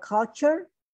culture,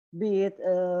 be it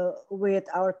with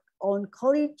our own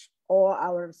colleagues or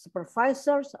our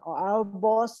supervisors or our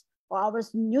boss or our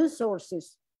news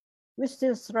sources. We're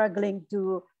still struggling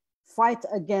to fight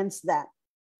against that.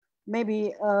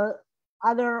 Maybe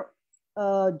other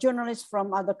journalists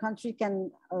from other countries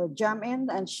can jump in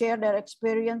and share their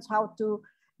experience how to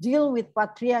deal with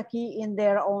patriarchy in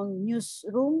their own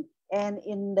newsroom and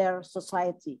in their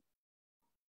society.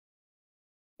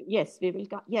 Yes, we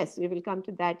will come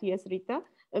to that. Yes, Rita.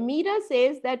 Meera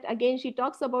says that, again, she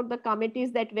talks about the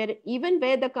committees that even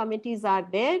where the committees are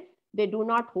there, they do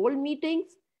not hold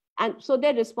meetings. And so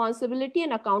their responsibility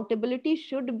and accountability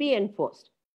should be enforced.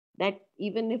 That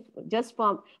even if just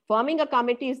forming the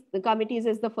committees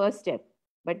is the first step,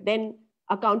 but then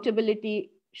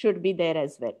accountability should be there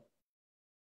as well.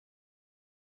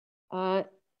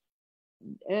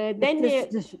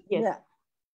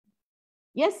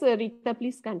 Yes, Rita,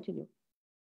 please continue.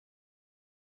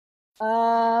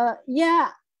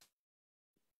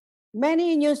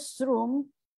 Many newsrooms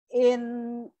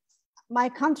in my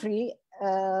country,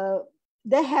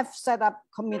 they have set up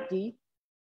committee,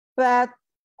 but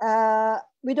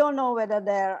we don't know whether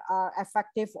they are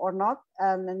effective or not,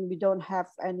 and then we don't have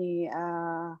any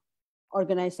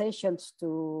organizations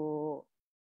to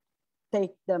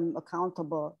take them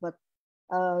accountable. But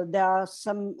there are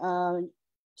some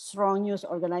strong news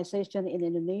organization in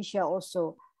Indonesia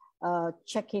also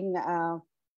checking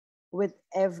with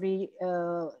every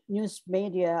news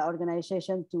media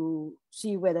organization to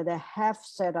see whether they have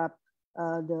set up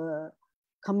the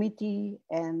committee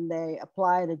and they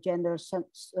apply the gender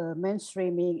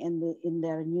mainstreaming in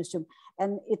their newsroom.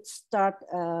 And it start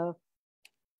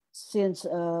since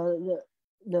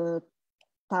the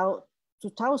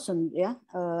 2000, yeah,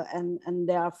 and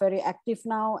they are very active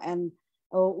now, and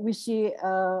we see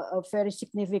a very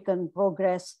significant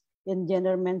progress in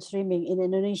gender mainstreaming in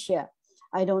Indonesia.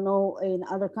 I don't know in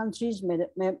other countries,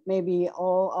 maybe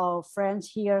all our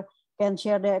friends here can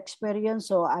share their experience.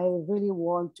 So I really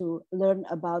want to learn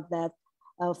about that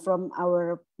from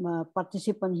our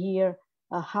participant here,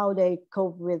 how they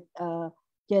cope with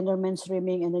gender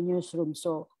mainstreaming in the newsroom.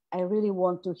 So I really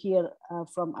want to hear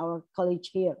from our colleague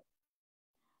here.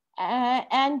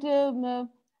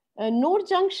 Noor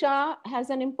Jung Shah has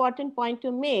an important point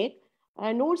to make.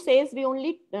 Noor says we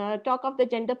only talk of the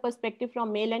gender perspective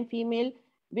from male and female,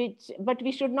 but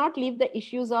we should not leave the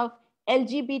issues of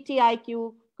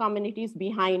LGBTIQ communities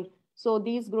behind. So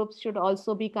these groups should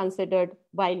also be considered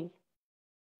while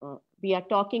we are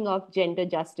talking of gender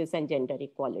justice and gender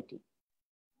equality.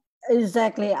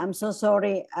 Exactly. I'm so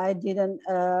sorry I didn't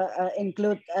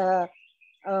include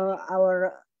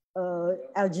our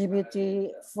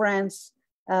LGBT friends,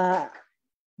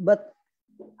 but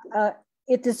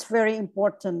it is very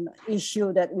important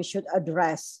issue that we should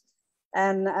address,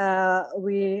 and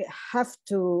we have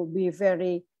to be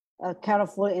very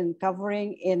careful in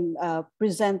covering, in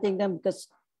presenting them, because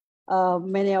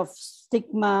many of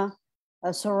stigma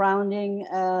surrounding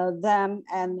them,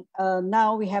 and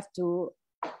now we have to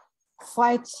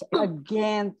fight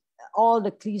against all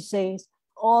the cliches,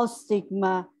 all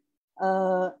stigma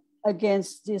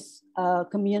against this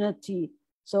community.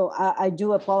 So I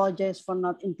do apologize for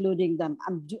not including them.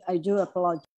 I do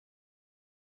apologize.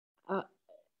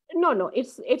 No,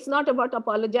 it's not about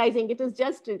apologizing. It is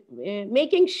just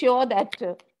making sure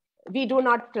that we do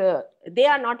not, they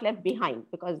are not left behind,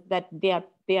 because that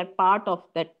they are part of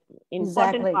that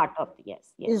important Exactly. part of,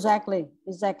 yes. Exactly.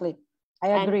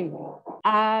 I agree.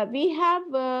 And, we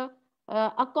have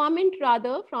a comment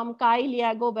rather from Kai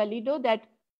Liago Valido that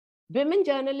women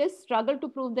journalists struggle to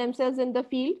prove themselves in the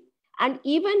field. And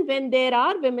even when there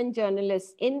are women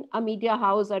journalists in a media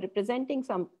house or representing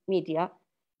some media,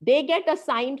 they get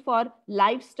assigned for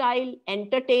lifestyle,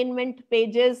 entertainment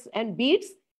pages and beats,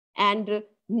 and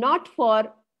not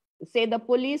for, say, the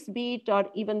police beat, or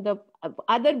even the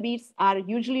other beats are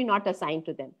usually not assigned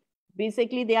to them.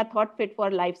 Basically, they are thought fit for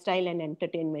lifestyle and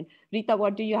entertainment. Rita,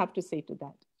 what do you have to say to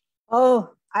that? Oh,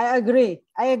 I agree.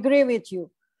 I agree with you.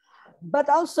 But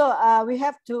also, we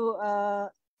have to,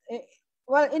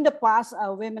 well, in the past,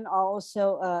 women are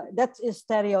also, that is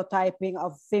stereotyping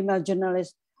of female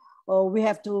journalists. We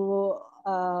have to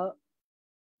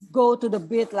go to the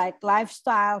bit like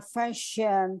lifestyle,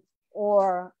 fashion,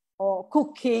 or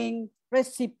cooking,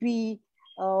 recipe,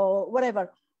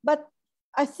 whatever. But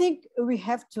I think we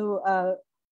have to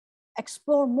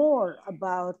explore more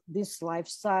about this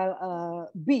lifestyle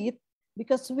beat,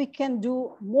 because we can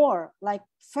do more, like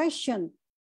fashion.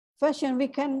 We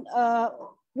can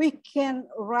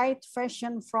write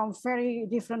fashion from very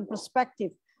different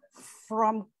perspective,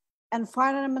 from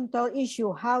environmental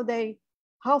issue,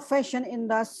 how fashion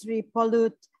industry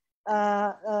pollute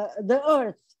the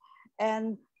earth,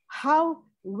 and how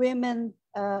women,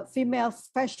 female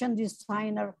fashion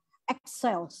designer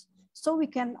excels. So we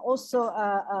can also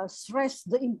stress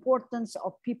the importance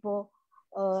of people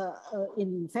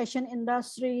in fashion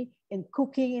industry, in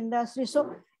cooking industry.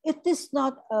 So it is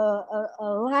not a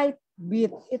light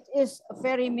bit, it is a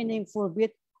very meaningful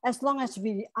bit, as long as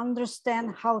we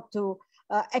understand how to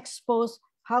expose,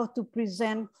 how to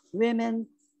present women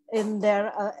in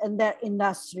their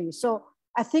industry. So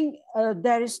I think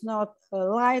there is not a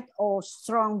light or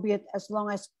strong bit, as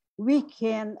long as we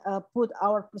can put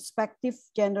our perspective,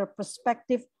 gender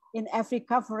perspective, in every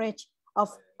coverage of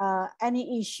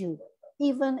any issue,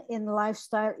 even in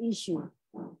lifestyle issue.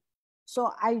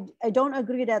 So I don't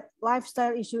agree that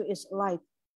lifestyle issue is light.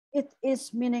 It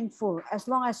is meaningful, as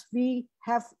long as we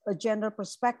have a gender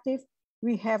perspective,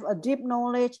 we have a deep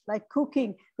knowledge, like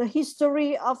cooking, the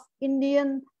history of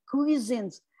Indian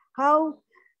cuisines, how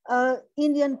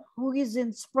Indian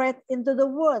cuisine spread into the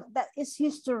world. That is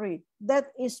history,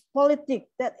 that is politics,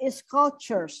 that is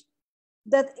cultures,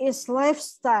 that is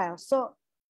lifestyle. So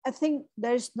I think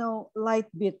there is no light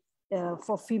bit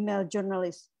for female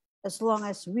journalists as long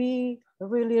as we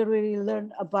really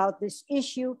learn about this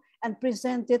issue and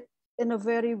present it in a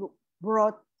very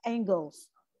broad angles.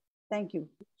 Thank you.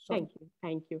 Thank you.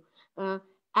 Thank you.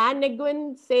 Anne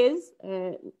Nguyen says,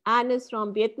 Anne is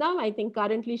from Vietnam. I think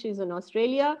currently she's in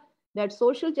Australia, that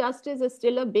social justice is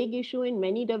still a big issue in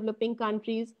many developing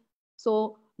countries.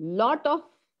 So lot of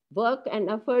work and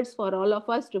efforts for all of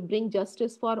us to bring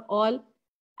justice for all.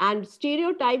 And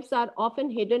stereotypes are often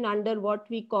hidden under what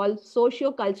we call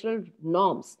socio-cultural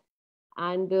norms.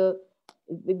 And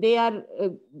they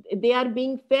are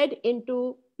being fed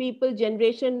into people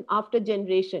generation after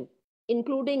generation,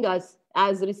 including us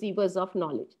as receivers of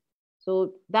knowledge.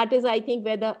 So that is, I think,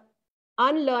 where the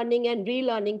unlearning and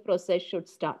relearning process should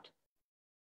start.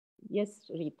 Yes,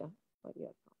 Rita, for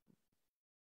your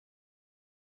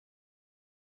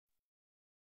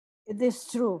It is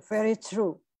true, very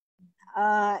true.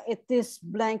 It is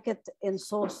blanket in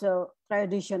social,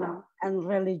 traditional, and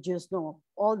religious norm,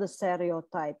 all the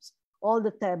stereotypes, all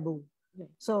the taboo. Yeah.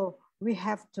 So we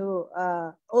have to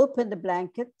open the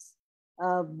blankets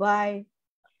by,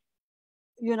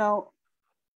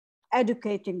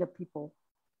 educating the people,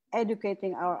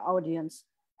 educating our audience,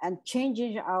 and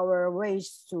changing our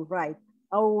ways to write,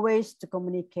 our ways to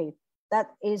communicate.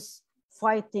 That is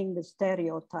fighting the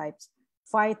stereotypes,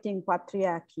 fighting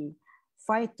patriarchy,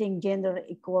 fighting gender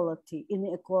equality,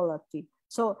 inequality.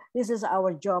 So this is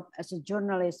our job as a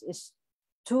journalist, is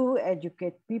to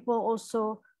educate people,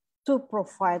 also to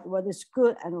provide what is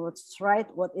good and what's right,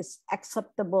 what is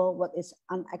acceptable, what is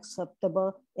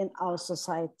unacceptable in our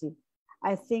society.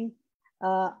 I think,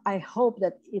 I hope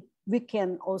that we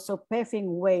can also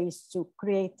paving ways to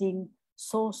creating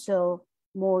social,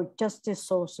 more justice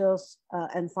social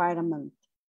environment.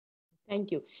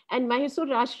 Thank you. And Mahesur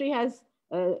Rashri has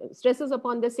stresses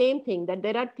upon the same thing, that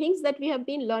there are things that we have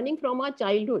been learning from our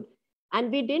childhood,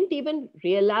 and we didn't even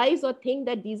realize or think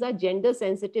that these are gender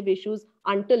sensitive issues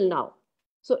until now.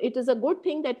 So it is a good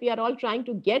thing that we are all trying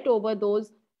to get over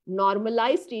those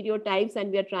normalized stereotypes,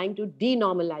 and we are trying to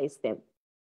denormalize them.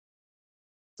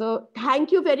 So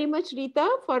thank you very much, Rita,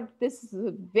 for this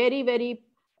very, very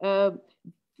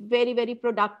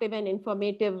productive and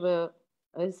informative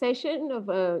session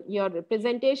of your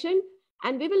presentation.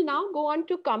 And we will now go on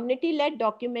to community-led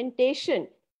documentation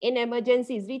in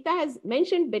emergencies. Rita has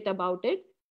mentioned a bit about it,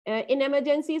 in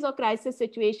emergencies or crisis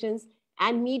situations,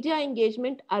 and media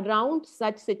engagement around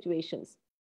such situations.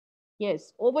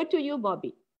 Yes, over to you,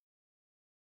 Bobby.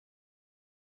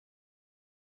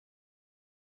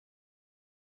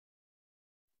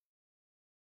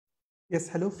 Yes,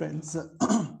 hello friends.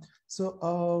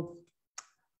 So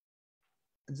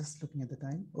just looking at the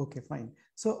time. Okay, fine.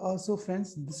 So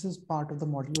friends, this is part of the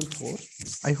module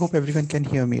 4. I hope everyone can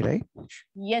hear me, right?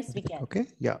 Yes, we can. Okay,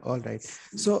 yeah, all right.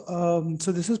 So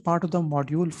so this is part of the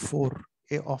module 4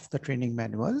 of the training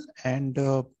manual, and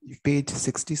page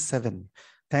 67.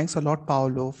 Thanks a lot,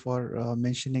 Paolo, for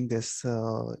mentioning this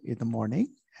in the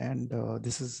morning. And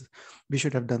we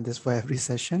should have done this for every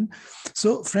session.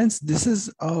 So friends, this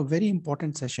is a very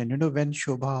important session. You know, when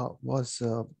Shobha was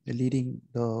leading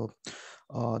the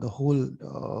whole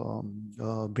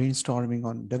brainstorming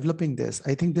on developing this,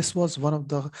 I think this was one of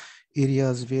the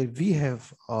areas where we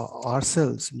have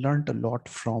ourselves learned a lot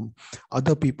from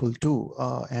other people too,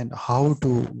 and how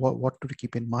to, what to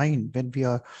keep in mind when we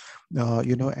are,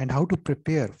 and how to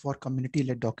prepare for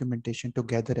community-led documentation to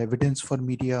gather evidence for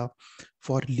media,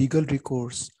 for legal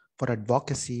recourse, for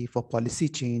advocacy, for policy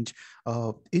change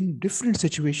in different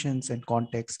situations and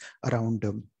contexts around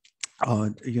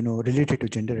related to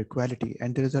gender equality.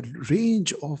 And there is a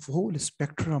range of whole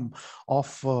spectrum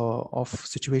of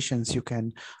situations you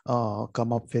can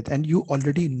come up with. And you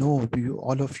already know,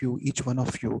 all of you, each one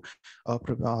of you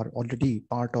are already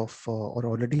part of or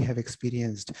already have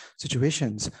experienced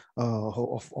situations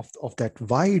of that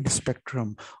wide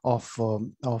spectrum of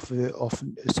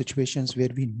situations where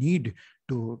we need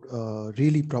to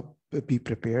really be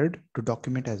prepared to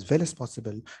document as well as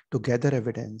possible to gather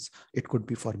evidence. It could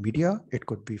be for media, it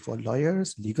could be for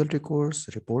lawyers, legal recourse,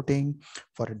 reporting,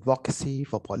 for advocacy,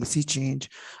 for policy change,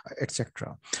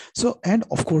 etc. So, and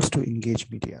of course to engage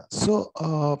media. So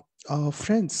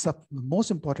friends,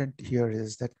 most important here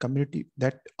is that community,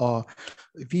 that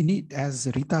we need,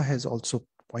 as Rita has also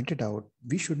pointed out,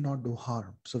 we should not do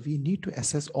harm. So we need to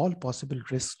assess all possible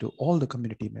risks to all the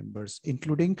community members,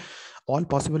 including all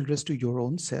possible risks to your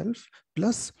own self,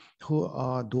 plus who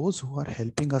are those who are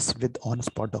helping us with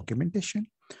on-spot documentation,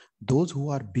 those who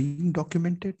are being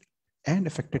documented, and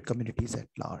affected communities at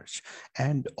large.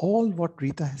 And all what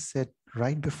Rita has said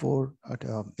right before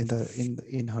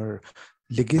in her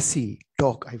legacy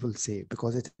talk, I will say,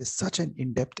 because it is such an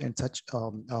in-depth and such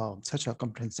a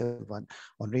comprehensive one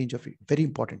on range of very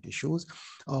important issues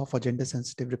for gender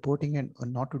sensitive reporting and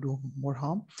not to do more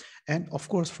harm. And of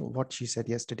course, for what she said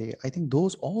yesterday, I think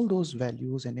all those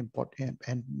values and important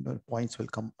and points will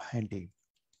come handy.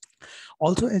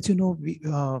 Also, as you know,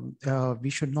 we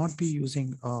should not be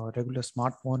using regular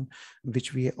smartphone,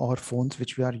 or phones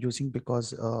which we are using,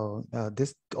 because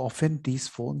this often these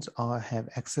phones have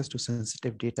access to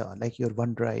sensitive data like your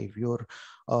OneDrive, your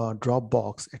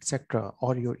Dropbox, etc.,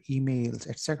 or your emails,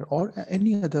 etc., or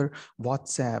any other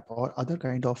WhatsApp or other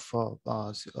kind of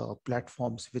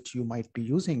platforms which you might be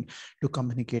using to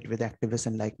communicate with activists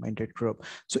and like-minded group.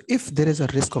 So if there is a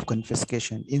risk of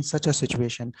confiscation in such a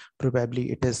situation,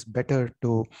 probably it is better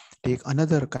to take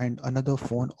another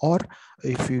phone, or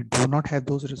if you do not have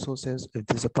those resources, if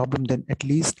there's a problem, then at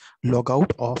least log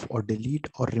out of or delete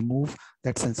or remove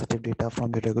that sensitive data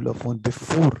from your regular phone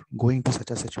before going to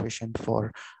such a situation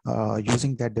for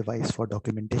using that device for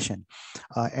documentation.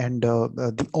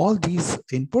 All these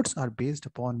inputs are based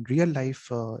upon real life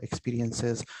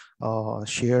experiences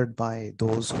shared by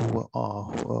those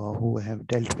who have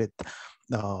dealt with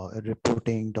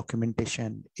reporting,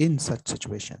 documentation in such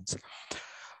situations.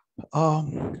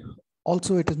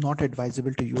 Also, it is not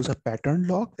advisable to use a pattern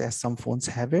lock, as some phones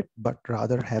have it, but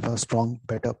rather have a strong,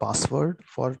 better password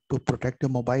to protect your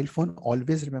mobile phone.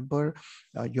 Always remember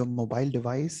your mobile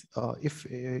device, if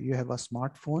you have a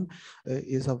smartphone,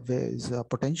 is a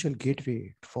potential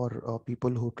gateway for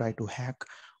people who try to hack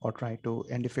or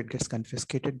and if it gets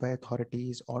confiscated by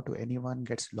authorities or to anyone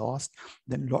gets lost,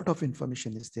 then a lot of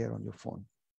information is there on your phone.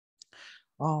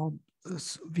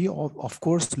 We of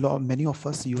course, many of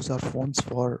us use our phones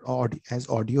as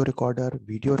audio recorder,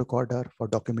 video recorder, for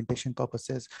documentation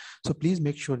purposes. So please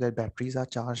make sure that batteries are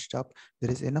charged up.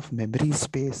 There is enough memory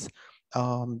space.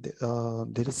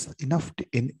 There is enough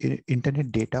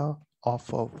internet data of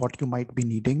what you might be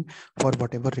needing for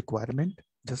whatever requirement.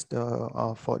 Just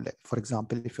for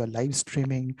example, if you're live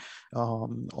streaming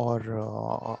or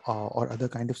other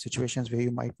kind of situations where you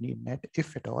might need net,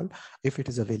 if at all, if it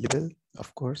is available,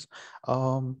 of course.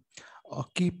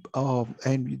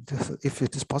 If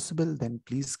it is possible, then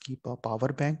please keep a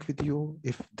power bank with you.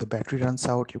 If the battery runs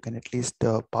out, you can at least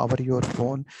power your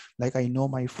phone. Like I know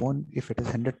my phone, if it is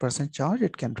 100% charged,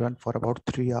 it can run for about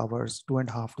 3 hours,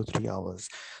 2.5 to 3 hours.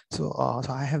 So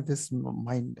I have this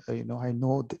mind, I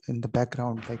know in the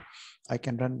background, like I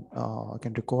can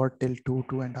record till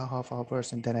 2.5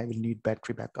 hours, and then I will need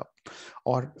battery backup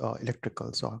or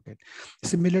electrical socket.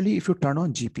 Similarly, if you turn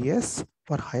on GPS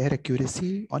for higher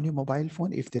accuracy on your mobile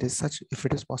phone, if it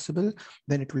is possible,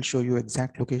 then it will show you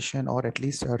exact location, or at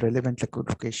least a relevant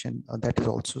location. That is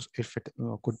also, if it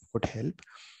could help.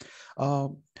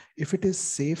 If it is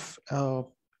safe, then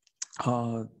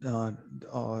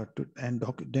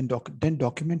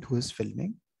document who is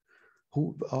filming,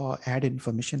 who add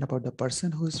information about the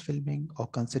person who is filming, or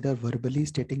consider verbally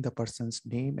stating the person's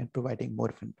name and providing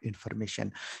more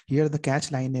information. Here the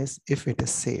catch line is, if it is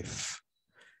safe.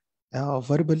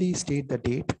 Verbally state the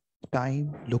date,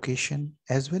 time, location,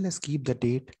 as well as keep the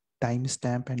date,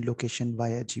 timestamp, and location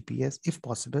via GPS if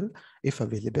possible, if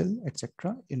available,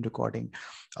 etc. in recording.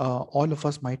 All of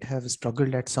us might have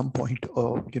struggled at some point,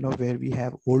 where we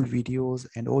have old videos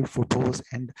and old photos,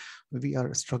 and we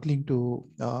are struggling to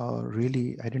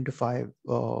really identify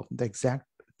the exact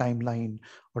timeline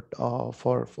or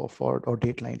or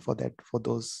dateline for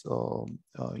those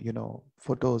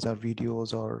photos or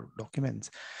videos or documents.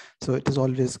 So it is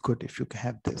always good if you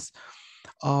have this.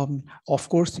 Of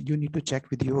course, you need to check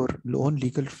with your own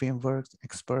legal frameworks,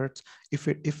 experts,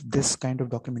 if this kind of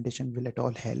documentation will at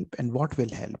all help, and what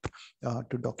will help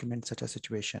to document such a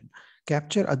situation.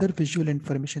 Capture other visual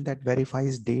information that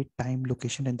verifies date, time,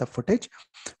 location in the footage.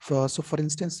 So for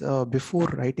instance, before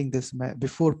writing this,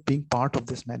 before being part of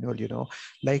this manual,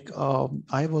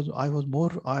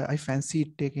 I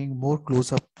fancied taking more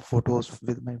close-up photos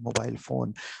with my mobile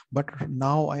phone, but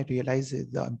now I realize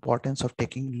the importance of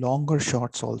taking longer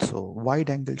shots, also wide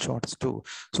angle shots too,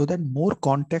 so that more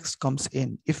context comes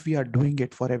in if we are doing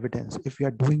it for evidence, if we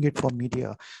are doing it for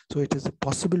media. So it is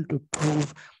possible to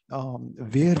prove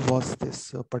where was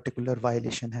this particular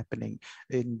violation happening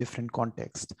in different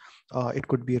contexts. It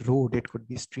could be road, it could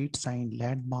be street sign,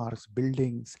 landmarks,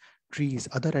 buildings, trees,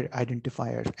 other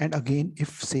identifiers. And again,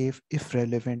 if safe, if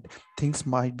relevant, things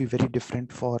might be very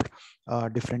different for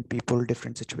different people,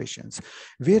 different situations.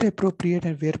 Where appropriate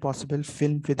and where possible,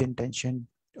 film with intention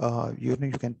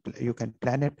you can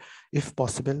plan it if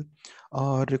possible.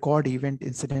 Record event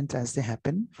incidents as they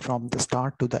happen from the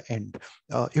start to the end,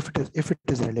 if it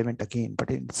is relevant again. But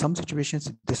in some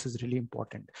situations, this is really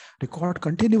important. Record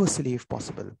continuously if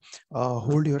possible.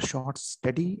 Hold your shots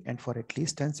steady and for at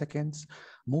least 10 seconds.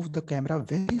 Move the camera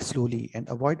very slowly and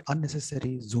avoid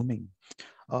unnecessary zooming.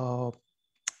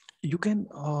 You can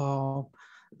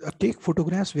take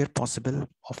photographs where possible,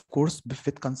 of course,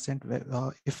 with consent,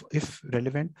 if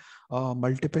relevant,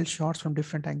 multiple shots from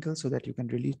different angles so that you can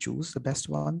really choose the best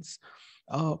ones.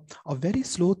 A very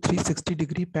slow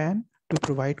 360-degree pan to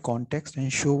provide context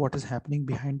and show what is happening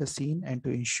behind the scene, and to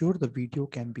ensure the video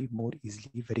can be more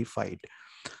easily verified.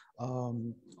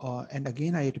 And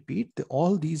again, I repeat,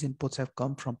 all these inputs have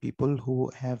come from people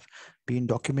who have been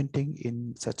documenting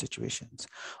in such situations.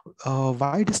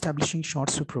 Wide establishing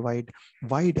shots to provide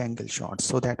wide angle shots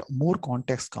so that more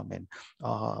context come in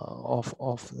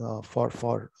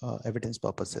for evidence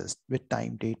purposes with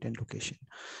time, date, and location.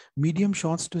 Medium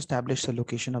shots to establish the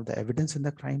location of the evidence in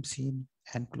the crime scene,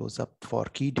 and close up for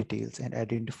key details and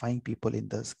identifying people in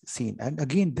the scene. And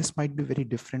again, this might be very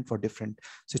different for different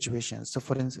situations. So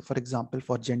for example,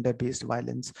 for gender-based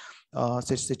violence,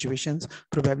 such situations,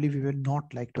 probably we will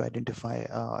not like to identify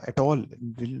at all.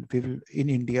 We will in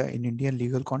India, in Indian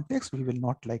legal context, we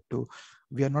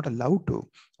are not allowed to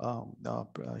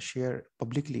share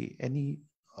publicly any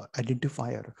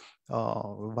identifier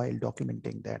while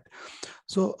documenting that.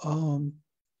 So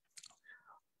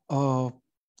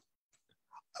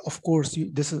of course,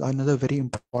 this is another very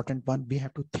important one. We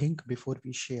have to think before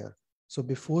we share. So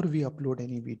before we upload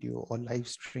any video or live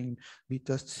stream, we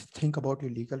just think about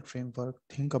your legal framework,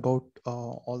 think about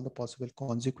all the possible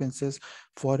consequences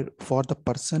for the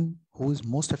person who is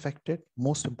most affected,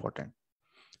 most important.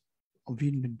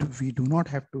 We do not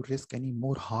have to risk any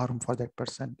more harm for that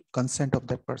person, consent of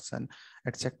that person,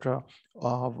 etc.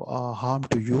 Harm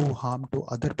to you, harm to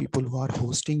other people who are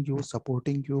hosting you,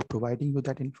 supporting you, providing you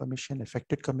that information,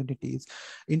 affected communities.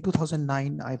 In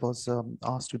 2009, I was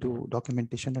asked to do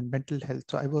documentation on mental health.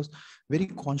 So I was very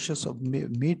conscious of,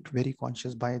 made very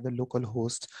conscious by the local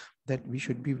hosts, that we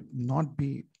should not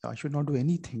do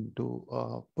anything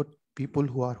to put people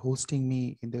who are hosting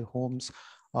me in their homes,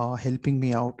 helping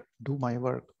me out, do my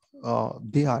work,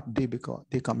 they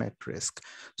come at risk.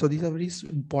 So these are very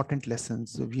important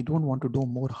lessons. We don't want to do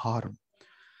more harm.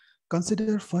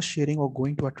 Consider first sharing or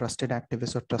going to a trusted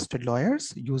activist or trusted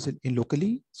lawyers. Use it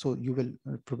locally, so you will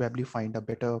probably find a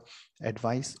better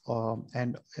advice.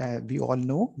 And we all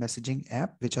know messaging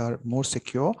app which are more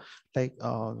secure,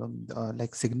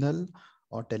 like Signal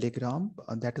or Telegram.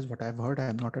 That is what I've heard. I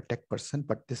am not a tech person,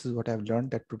 but this is what I've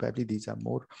learned, that probably these are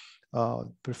more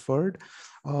preferred.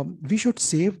 We should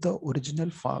save the original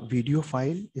video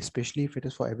file, especially if it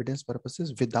is for evidence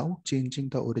purposes, without changing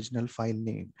the original file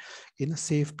name, in a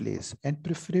safe place, and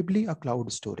preferably a cloud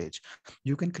storage.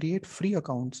 You can create free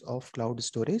accounts of cloud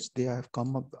storage. They have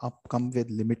come with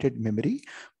limited memory,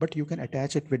 but you can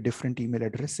attach it with different email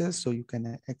addresses. So you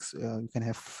can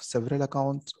have several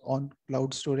accounts on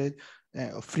cloud storage,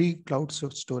 free cloud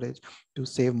storage, to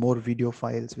save more video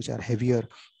files which are heavier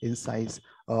in size.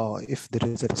 If there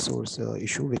is a resource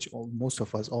issue, which most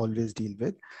of us always deal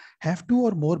with, have 2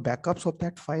 or more backups of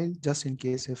that file, just in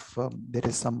case if there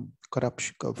is some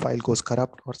corruption, file goes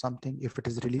corrupt or something, if it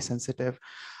is really sensitive,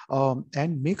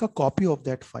 and make a copy of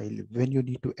that file when you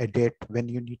need to edit, when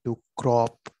you need to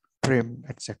crop, trim,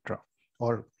 etc.,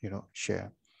 or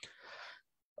share.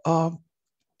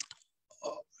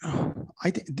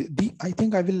 I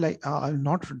think I will I'll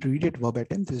not read it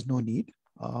verbatim. There's no need.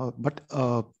 But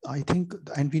I think,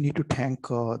 and we need to thank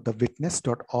the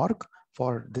witness.org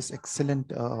for this excellent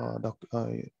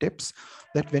tips,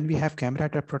 that when we have camera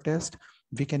at a protest,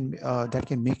 we can that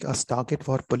can make us target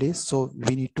for police. So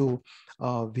we need to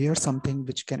wear something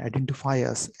which can identify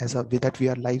us as that we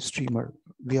are live streamer.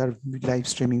 We are live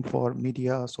streaming for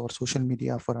media or social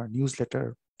media, for our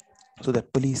newsletter, so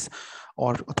that police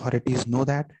or authorities know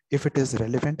that, if it is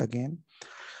relevant again.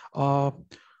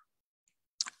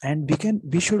 And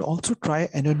we should also try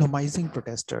anonymizing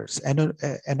protesters.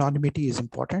 Anonymity is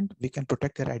important. We can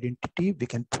protect their identity.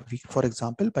 For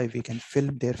example, we can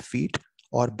film their feet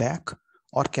or back,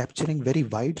 or capturing very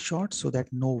wide shots so that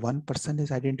no one person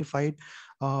is identified,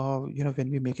 when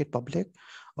we make it public,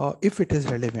 if it is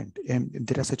relevant. And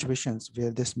there are situations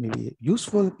where this may be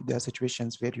useful. There are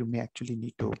situations where you may actually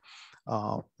need to,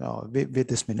 where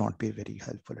this may not be very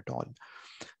helpful at all.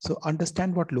 So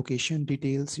understand what location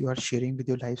details you are sharing with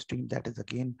your live stream. That is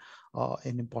again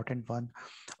an important one.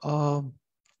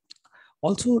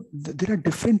 Also, there are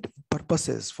different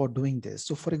purposes for doing this.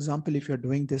 So, for example, if you're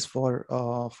doing this for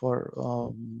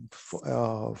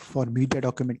media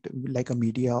document, like a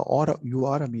media, or you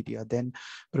are a media, then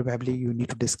probably you need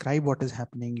to describe what is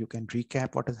happening. You can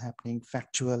recap what is happening,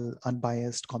 factual,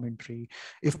 unbiased commentary,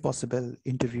 if possible,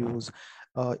 interviews,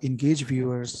 engage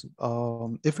viewers,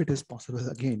 if it is possible.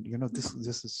 Again, this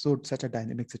is such a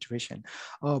dynamic situation.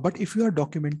 But if you are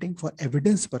documenting for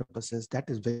evidence purposes, that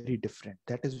is very different.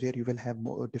 That is where you will have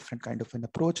more different kind of an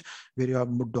approach, where you are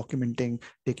documenting,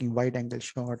 taking wide angle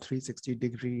shot,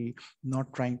 360-degree,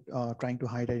 not trying to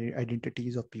hide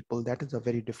identities of people. That is a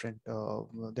very different.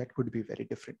 That would be a very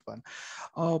different one.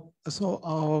 I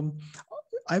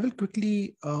will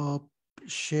quickly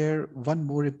share one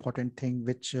more important thing,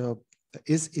 which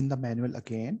is in the manual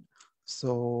again.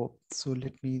 So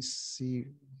let me see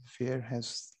where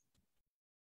has.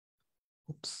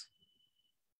 Oops.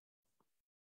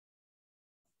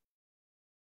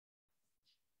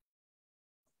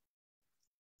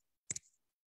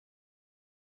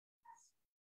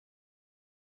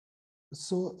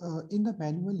 So in the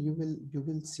manual, you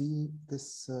will see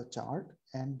this chart,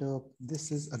 and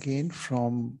this is again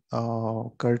from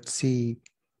courtesy.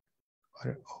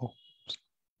 Oh,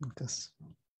 this.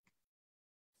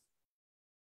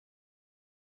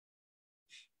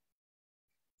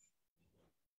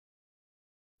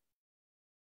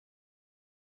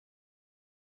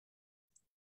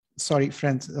 Sorry,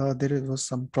 friends, there was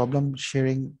some problem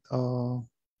sharing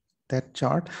that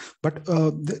chart, but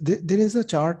there is a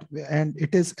chart, and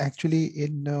it is actually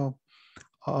in.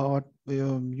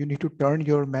 You need to turn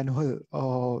your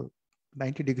manual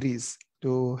 90 degrees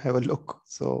to have a look.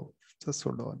 So just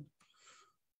hold on.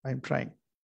 I'm trying,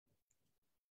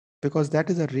 because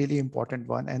that is a really important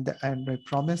one, and I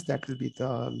promise that will be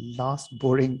the last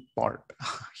boring part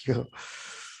here.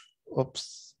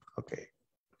 Oops. Okay.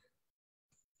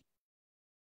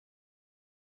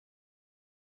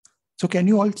 So can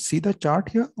you all see the chart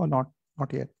here or not?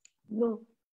 Not yet. No.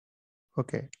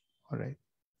 Okay. All right.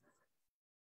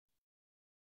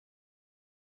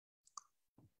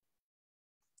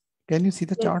 Can you see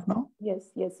the chart now?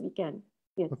 Yes, we can.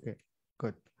 Yes. Okay,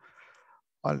 good.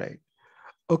 All right.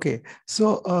 Okay,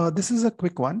 so this is a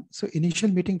quick one. So initial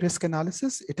meeting risk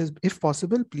analysis, it is, if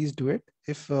possible, please do it.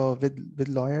 If with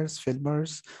lawyers,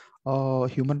 filmers,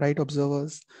 human rights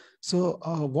observers. So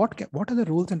what are the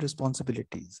roles and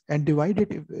responsibilities, and divide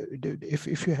it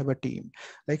if you have a team,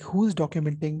 like who's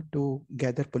documenting to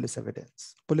gather police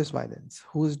evidence, police violence,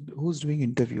 who's doing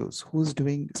interviews, who's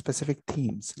doing specific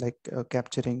themes, like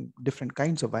capturing different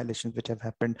kinds of violations which have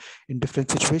happened in different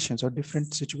situations or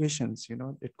different situations.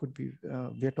 It could be,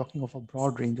 we are talking of a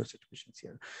broad range of situations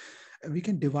here. We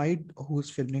can divide who's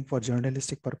filming for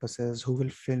journalistic purposes, who will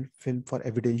film for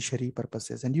evidentiary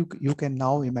purposes. And you can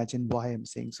now imagine why I'm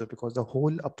saying so, because the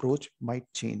whole approach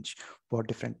might change for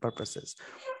different purposes.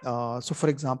 So for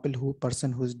example,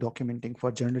 person who is documenting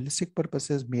for journalistic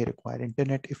purposes may require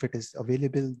internet if it is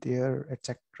available there,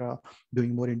 etc.,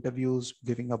 doing more interviews,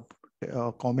 giving up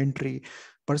commentary.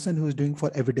 Person who is doing for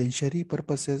evidentiary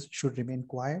purposes should remain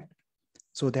quiet,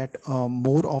 so that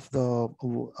more of the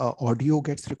audio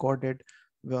gets recorded,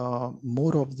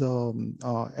 more of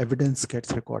the evidence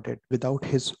gets recorded without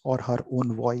his or her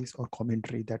own voice or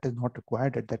commentary. That is not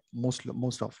required at that most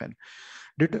often.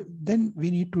 Then we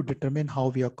need to determine how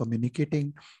we are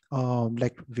communicating,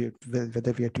 like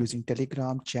whether we are using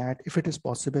Telegram, chat. If it is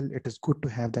possible, it is good to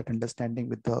have that understanding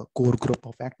with the core group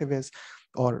of activists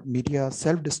or media.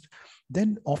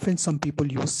 Then often some people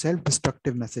use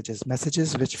self-destructive messages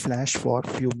which flash for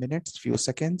few minutes, few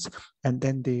seconds, and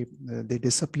then they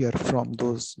disappear from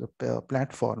those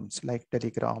platforms like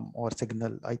Telegram or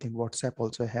Signal. I think WhatsApp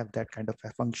also have that kind of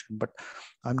a function, but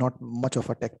I'm not much of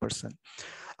a tech person.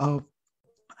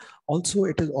 Also,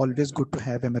 it is always good to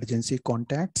have emergency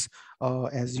contacts,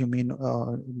 as you mean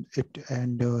it,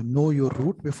 and know your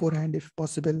route beforehand if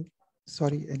possible.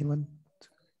 Sorry, anyone?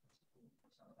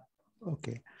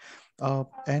 Okay.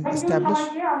 And establish.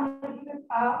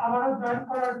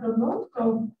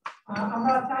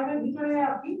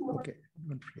 Okay.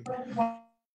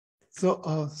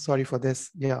 So sorry for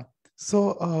this. Yeah.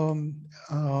 So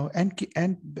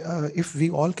if we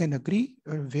all can agree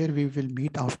where we will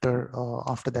meet after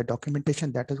that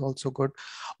documentation, that is also good.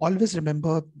 Always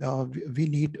remember, we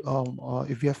need,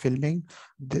 if we are filming,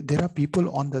 there are people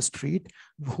on the street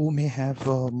who may have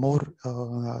more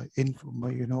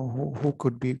who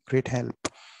could be great help.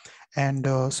 And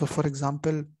so, for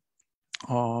example,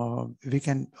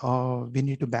 we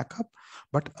need to back up.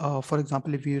 But for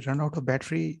example, if we run out of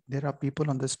battery, there are people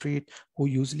on the street who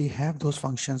usually have those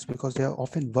functions because they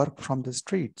often work from the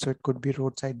street. So it could be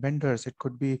roadside vendors, it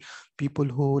could be people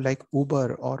who like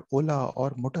Uber or Ola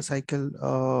or motorcycle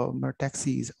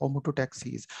taxis or motor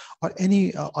taxis or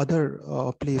any other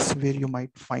place where you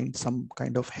might find some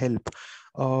kind of help.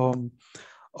 um,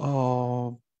 uh,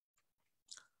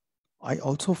 I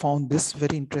also found this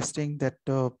very interesting that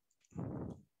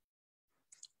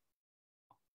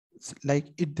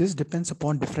this depends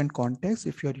upon different contexts.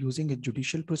 If you're using a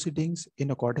judicial proceedings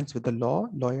in accordance with the law,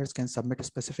 lawyers can submit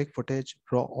specific footage,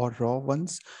 raw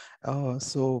ones.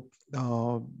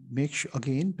 Make sure,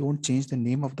 again, don't change the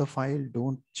name of the file,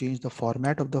 don't change the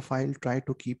format of the file, try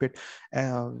to keep it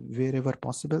wherever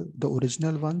possible, the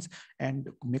original ones, and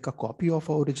make a copy of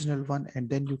our original one, and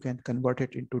then you can convert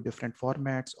it into different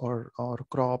formats or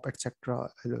crop, etc.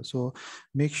 So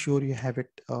make sure you have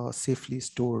it safely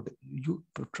stored. You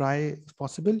try, if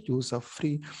possible, use a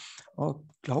free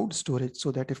cloud storage so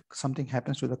that if something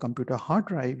happens to the computer hard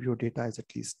drive, your data is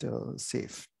at least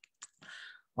safe.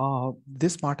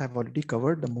 This part I've already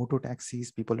covered, the motor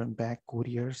taxis, people on back,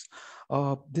 couriers.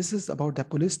 This is about the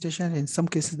police station. In some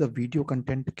cases, the video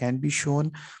content can be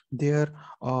shown there.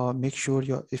 Make sure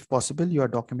if possible, you are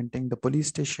documenting the police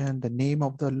station, the name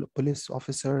of the police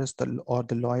officers, or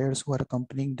the lawyers who are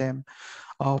accompanying them.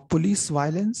 Police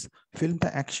violence, film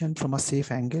the action from a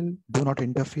safe angle. Do not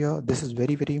interfere. This is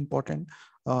very, very important.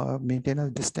 Maintain a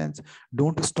distance.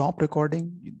 Don't stop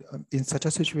recording. In such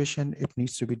a situation, it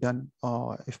needs to be done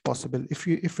if possible,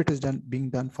 if it is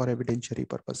being done for evidentiary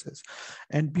purposes.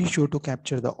 And be sure to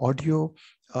capture the audio.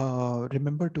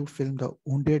 Remember to film the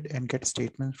wounded and get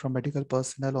statements from medical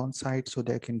personnel on site so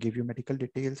they can give you medical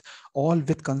details, all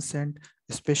with consent,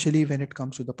 especially when it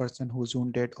comes to the person who's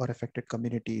wounded or affected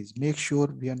communities. Make sure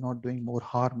we are not doing more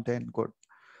harm than good.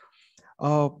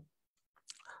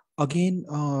 Again,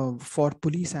 for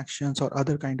police actions or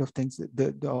other kind of things,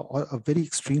 the very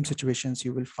extreme situations,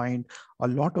 you will find a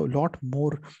lot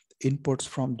more inputs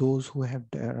from those who have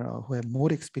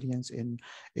more experience in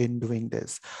doing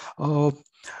this.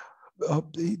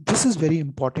 This is very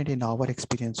important in our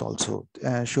experience also.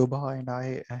 Shobha and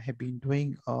I have been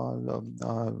doing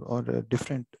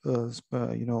different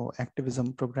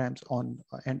activism programs on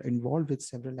and involved with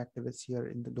several activists here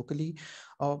in the locally.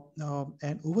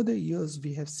 And over the years,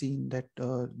 we have seen that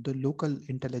the local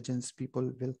intelligence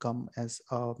people will come as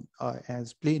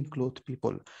plainclothes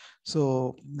people.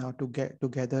 So now to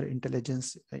gather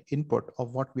intelligence input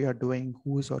of what we are doing,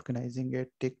 who is organizing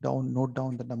it, note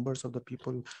down the numbers of the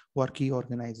people who are key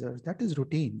organizers. That is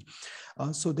routine.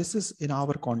 So this is in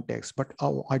our context, but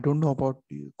I don't know about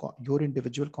your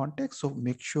individual context. So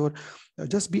make sure,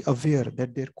 just be aware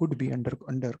that there could be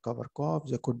undercover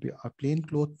cops, there could be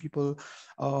plainclothes people.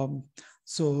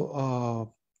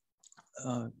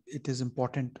 It is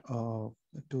important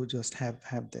to just have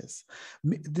this.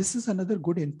 This is another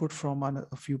good input from a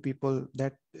few people,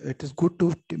 that it is good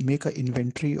to make an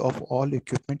inventory of all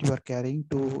equipment you are carrying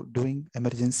to doing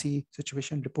emergency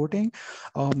situation reporting.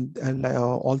 All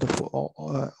the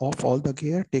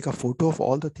gear, take a photo of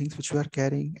all the things which you are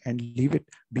carrying and leave it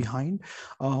behind,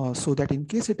 so that in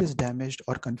case it is damaged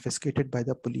or confiscated by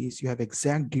the police, you have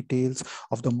exact details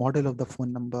of the model of the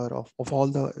phone number, of all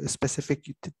the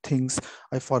specific things.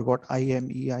 I forgot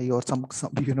IMEI or some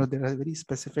there are very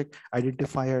specific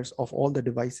identifiers of all the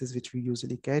devices which we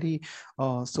usually carry,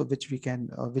 so which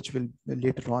will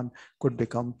later on could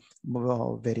become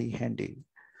very handy.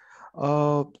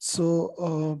 Yeah.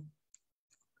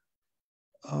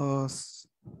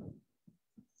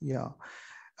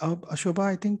 Shobha,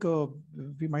 I think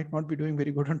we might not be doing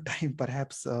very good on time,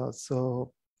 perhaps.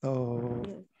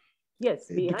 Yes,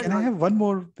 can I have one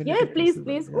more minute? Yeah,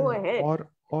 please go ahead.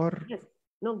 Or yes.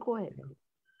 No, go ahead.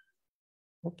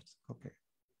 Oops. Okay.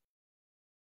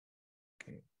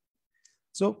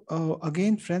 So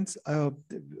again, friends,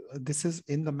 this is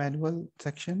in the manual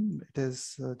section. It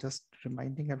is just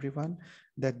reminding everyone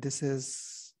that this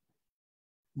is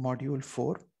module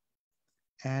 4,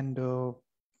 and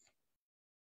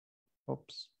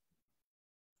oops,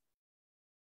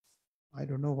 I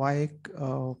don't know why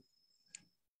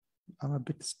I'm a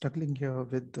bit struggling here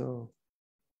with the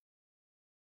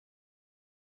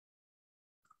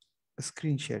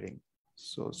screen sharing.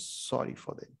 So sorry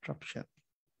for the interruption.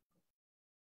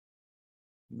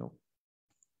 No.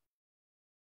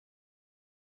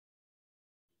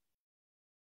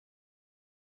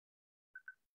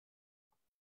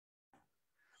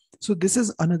 So this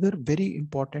is another very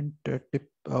important tip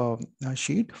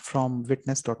sheet from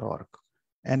witness.org.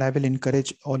 And I will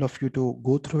encourage all of you to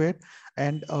go through it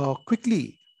and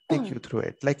quickly take you through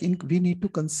it. Like we need to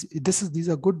these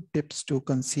are good tips to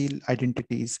conceal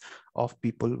identities of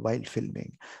people while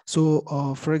filming. So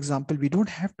for example, we don't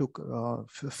have to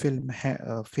film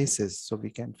faces. So we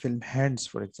can film hands,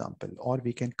 for example, or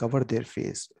we can cover their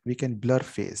face. We can blur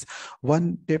face.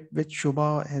 One tip which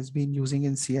Shobha has been using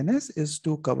in CNS is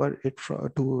to cover it,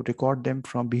 to record them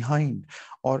from behind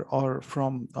or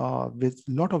from with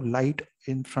a lot of light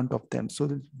in front of them.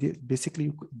 So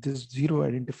basically this zero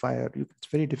identifier, it's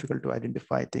very difficult to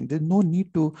identify things. There's no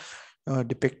need to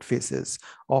depict faces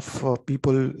of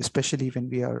people, especially when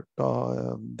we are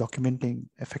documenting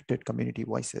affected community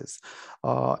voices.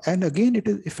 And again,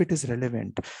 if it is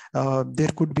relevant,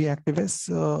 there could be activists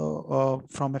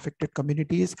from affected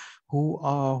communities who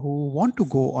want to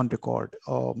go on record,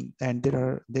 and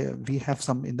we have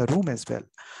some in the room as well.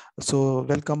 So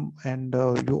welcome, and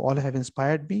you all have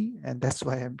inspired me, and that's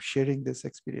why I'm sharing this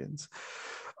experience.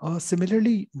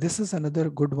 Similarly, this is another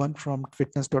good one from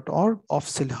witness.org of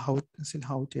Silhout.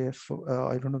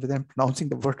 I don't know whether I'm pronouncing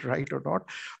the word right or not,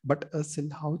 but a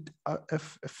Silhout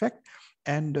effect.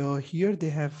 And here they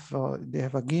have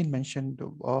again mentioned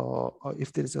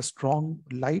if there is a strong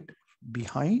light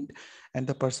behind and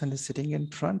the person is sitting in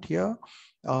front here,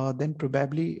 then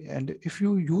probably, and if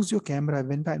you use your camera,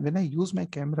 when I use my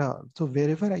camera, so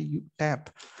wherever I tap,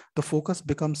 the focus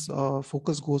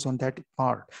goes on that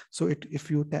part. So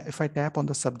if I tap on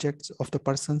the subjects of the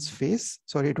person's face,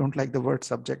 sorry, I don't like the word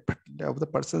subject, but of the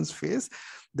person's face,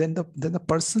 then the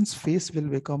person's face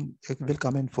will come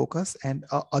in focus, and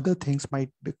other things might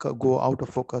go out of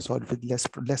focus or with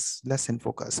less in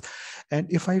focus.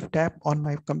 And if I tap on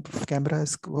my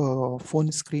camera's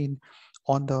phone screen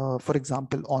on for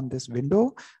example, on this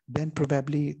window, then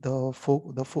probably the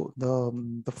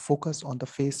focus on the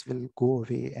face will go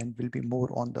away and will be more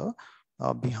on the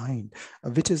behind,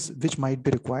 which might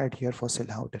be required here for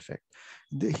Silhout effect.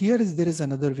 There is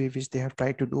another way which they have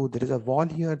tried to do. There is a wall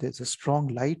here, there's a strong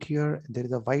light here, there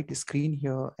is a white screen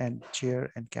here, and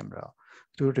chair and camera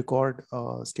to record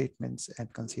statements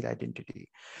and conceal identity.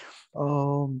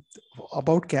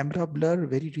 About camera blur,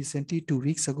 very recently, 2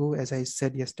 weeks ago, as I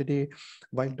said yesterday,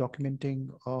 while documenting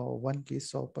one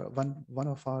case of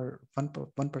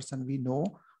one person we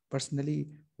know personally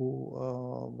who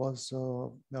was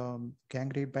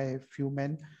gang raped by a few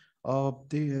men. So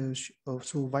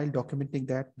while documenting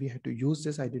that, we had to use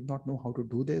this. I did not know how to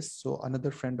do this. So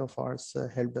another friend of ours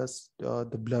helped us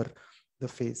the blur the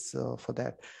face for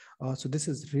that. So this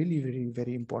is really very,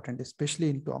 very important, especially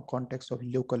in the context of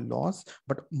local laws.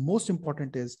 But most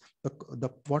important is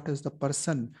what is the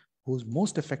person who's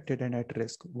most affected and at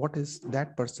risk? What is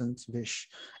that person's wish?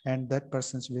 And that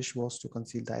person's wish was to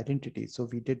conceal the identity. So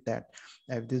we did that.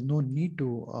 There's no need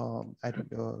to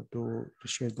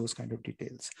share those kind of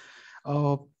details.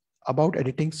 About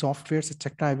editing softwares,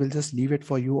 etc., I will just leave it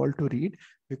for you all to read,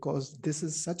 because this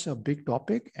is such a big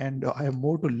topic, and I have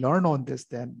more to learn on this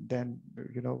than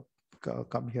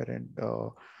come here and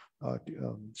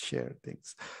share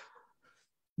things.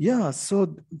 Yeah,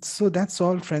 so that's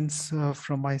all, friends,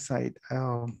 from my side.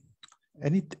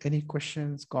 Any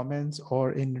questions, comments,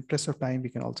 or in interest of time, we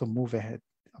can also move ahead.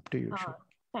 Up to you, Shobha.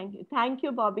 Thank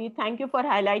you, Bobby. Thank you for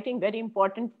highlighting very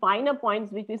important finer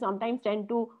points which we sometimes tend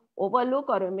to overlook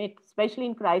or omit, especially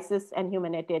in crisis and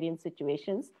humanitarian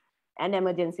situations and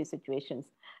emergency situations.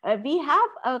 We have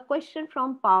a question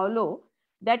from Paolo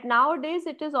that nowadays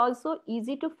it is also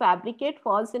easy to fabricate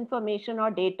false information or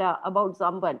data about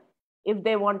someone if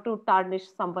they want to tarnish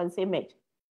someone's image.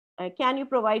 Can you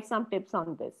provide some tips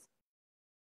on this?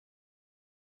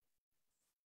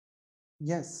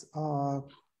 Yes.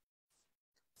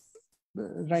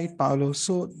 Right, Paolo.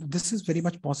 So this is very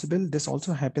much possible. This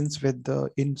also happens with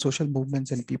in social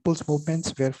movements and people's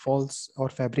movements where false or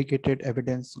fabricated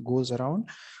evidence goes around.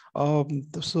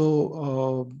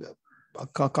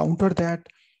 Counter that.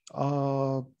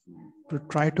 To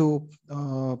try to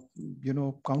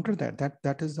counter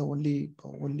that is the only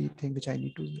thing which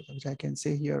I can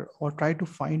say here, or try to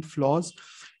find flaws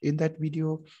in that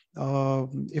video.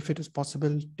 If it is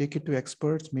possible, take it to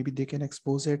experts. Maybe they can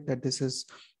expose it that this is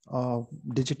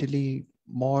digitally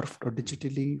morphed or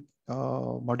digitally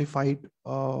modified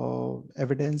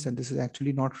evidence, and this is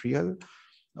actually not real.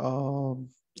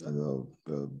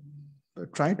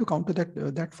 Try to counter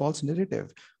that false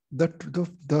narrative.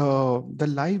 The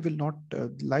lie will not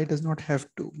lie does not have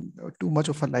too much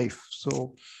of a life.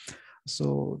 So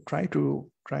try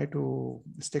to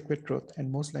stick with truth,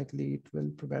 and most likely it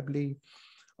will probably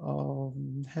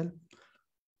help.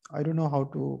 I don't know how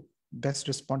to best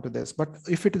respond to this. But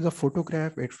if it is a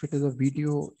photograph, if it is a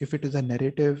video, if it is a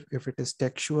narrative, if it is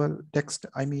textual text,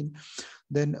 I mean,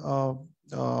 then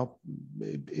the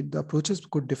approaches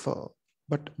could differ.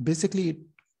 But basically,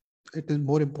 it is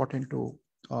more important to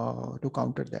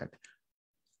counter that.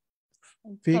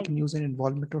 Fake news and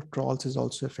involvement of trolls is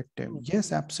also effective.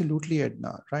 Yes, absolutely,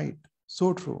 Edna. Right.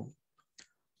 So true.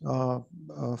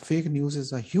 Fake news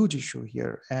is a huge issue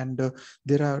here, and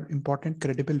there are important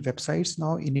credible websites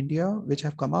now in India which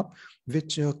have come up,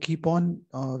 which keep on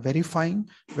verifying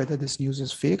whether this news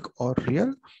is fake or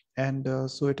real. And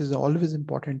so it is always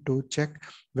important to check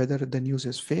whether the news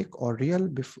is fake or real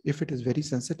if it is very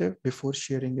sensitive before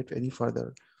sharing it any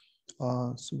further.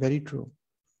 So very true.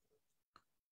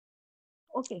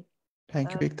 Okay.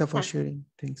 Thank you, Ekta, for sharing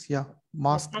things. Yeah,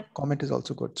 mask comment is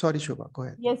also good. Sorry, Shobha, go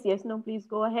ahead. Yes, no, please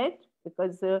go ahead,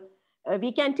 because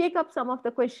we can take up some of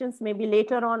the questions maybe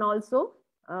later on also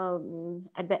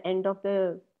at the end of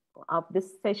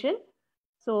this session.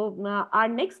 So our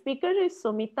next speaker is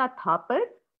Somita Thapar,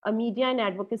 a media and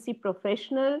advocacy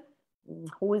professional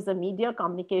who is a media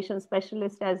communication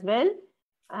specialist as well.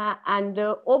 And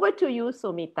over to you,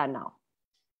 Somita, now.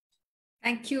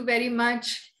 Thank you very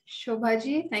much,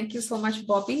 Shobhaji. Thank you so much,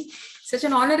 Bobby. Such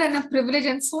an honor and a privilege,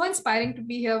 and so inspiring to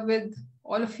be here with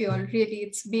all of you all. Really,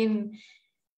 it's been,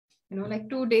 like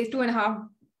 2 days,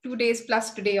 2 days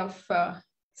plus today of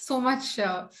so much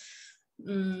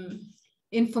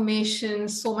information,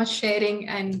 so much sharing,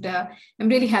 and I'm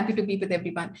really happy to be with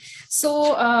everyone.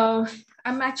 So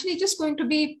I'm actually just going to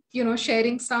be,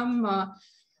 sharing some,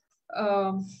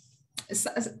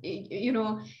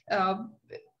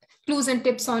 clues and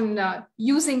tips on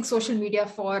using social media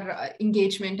for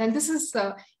engagement. And this is,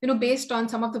 based on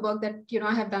some of the work that,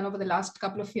 I have done over the last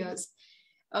couple of years.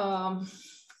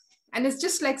 And it's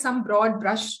just like some broad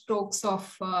brush strokes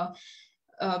of,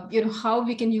 how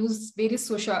we can use various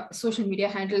social media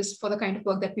handles for the kind of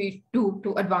work that we do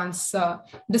to advance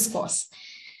discourse.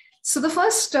 So the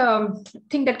first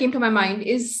thing that came to my mind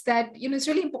is that, it's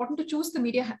really important to choose the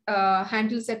media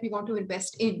handles that we want to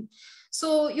invest in.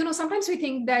 So, sometimes we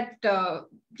think that,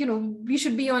 we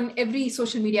should be on every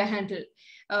social media handle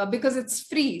because it's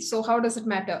free. So how does it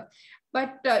matter?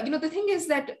 But, the thing is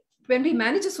that when we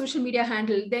manage a social media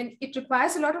handle, then it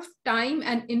requires a lot of time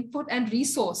and input and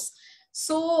resource.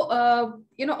 So,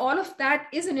 all of that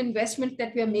is an investment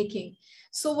that we are making.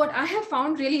 So what I have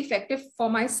found really effective for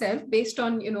myself based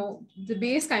on, the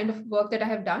base kind of work that I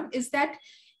have done is that,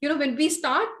 when we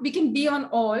start, we can be on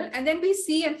all, and then we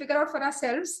see and figure out for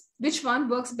ourselves which one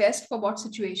works best for what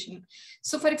situation.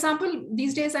 So for example,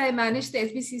 these days I manage the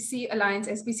SBCC Alliance.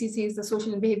 SBCC is the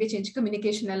Social and Behavior Change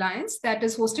Communication Alliance that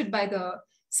is hosted by the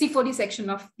C40 section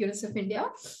of UNICEF India.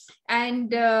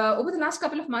 And over the last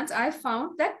couple of months, I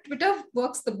found that Twitter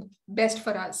works the best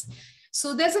for us.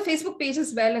 So there's a Facebook page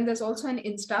as well, and there's also an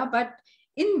Insta. But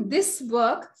in this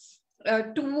work,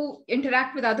 to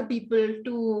interact with other people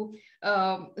who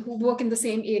work in the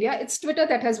same area, it's Twitter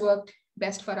that has worked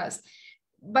best for us.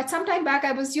 But some time back,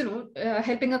 I was,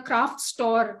 helping a craft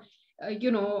store,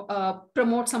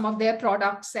 promote some of their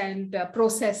products and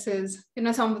processes,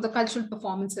 some of the cultural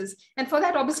performances. And for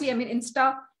that, obviously,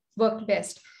 Insta worked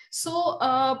best. So,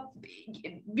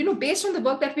 based on the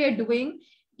work that we are doing,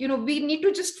 we need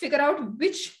to just figure out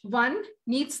which one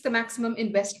needs the maximum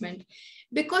investment.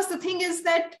 Because the thing is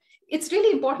that it's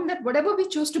really important that whatever we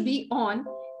choose to be on,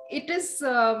 it is,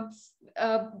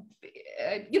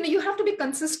 you have to be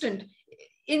consistent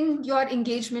in your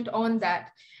engagement on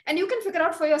that. And you can figure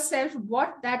out for yourself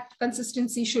what that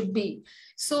consistency should be.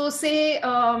 So say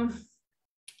at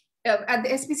the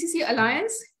SBCC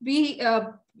Alliance, we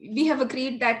have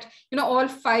agreed that, all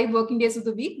 5 working days of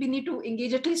the week, we need to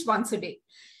engage at least once a day.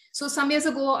 So some years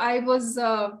ago, I was,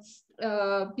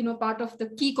 part of the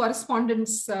Key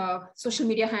Correspondence social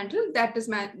media handle that is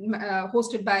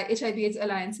hosted by HIV/AIDS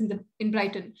Alliance in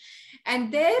Brighton.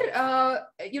 And there,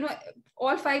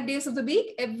 all 5 days of the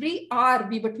week, every hour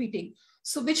we were tweeting.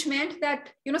 So which meant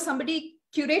that, somebody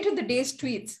curated the day's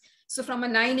tweets. So from a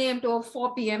 9 a.m. to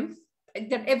 4 p.m.,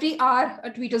 that every hour a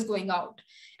tweet is going out.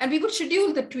 And we would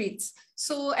schedule the tweets.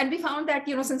 So, and we found that,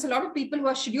 since a lot of people who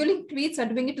are scheduling tweets are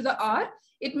doing it to the hour,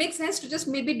 it makes sense to just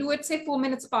maybe do it, say 4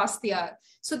 minutes past the hour.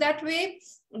 So that way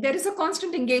there is a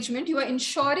constant engagement. You are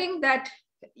ensuring that,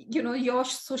 your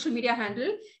social media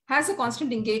handle has a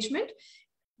constant engagement,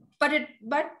 but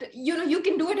you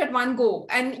can do it at one go,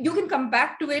 and you can come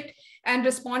back to it and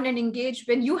respond and engage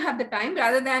when you have the time,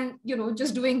 rather than,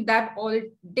 just doing that all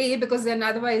day, because then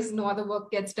otherwise no other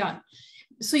work gets done.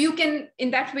 So you can, in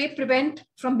that way, prevent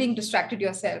from being distracted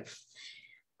yourself.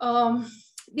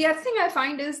 the other thing I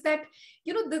find is that,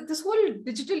 this whole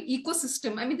digital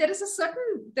ecosystem, I mean, there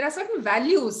are certain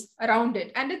values around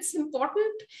it. And it's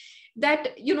important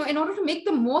that, in order to make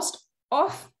the most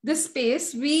of this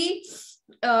space, we,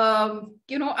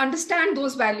 understand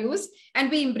those values and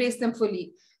we embrace them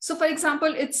fully. So, for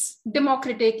example, it's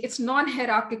democratic, it's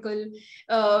non-hierarchical,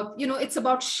 it's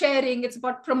about sharing, it's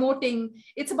about promoting,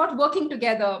 it's about working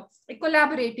together,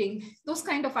 collaborating, those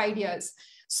kind of ideas.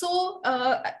 So,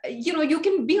 you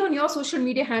can be on your social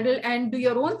media handle and do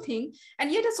your own thing.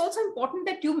 And yet it's also important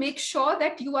that you make sure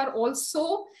that you are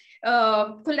also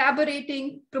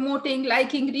collaborating, promoting,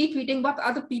 liking, retweeting what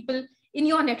other people in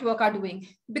your network are doing.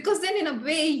 Because then in a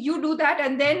way you do that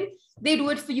and then they do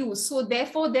it for you. So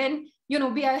therefore then,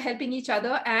 we are helping each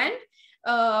other and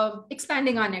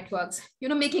expanding our networks,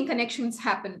 making connections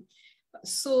happen.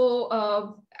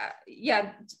 So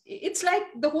yeah, it's like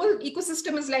the whole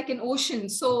ecosystem is like an ocean.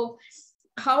 So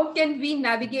how can we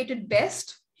navigate it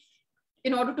best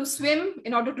in order to swim,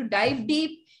 in order to dive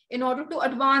deep, in order to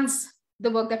advance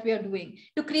the work that we are doing,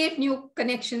 to create new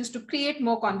connections, to create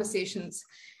more conversations.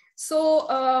 So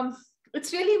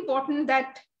it's really important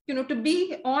that, to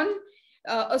be on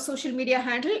a social media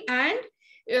handle and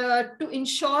to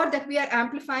ensure that we are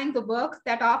amplifying the work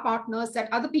that our partners,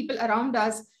 that other people around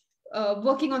us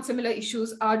working on similar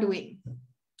issues are doing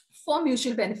for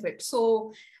mutual benefit.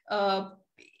 So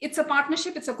it's a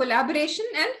partnership, it's a collaboration,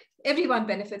 and everyone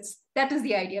benefits. That is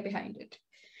the idea behind it.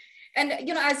 And,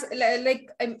 as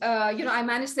I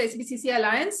manage the SBCC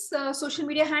Alliance social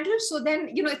media handle. So then,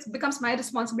 it becomes my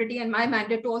responsibility and my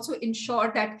mandate to also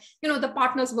ensure that, the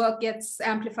partners' work gets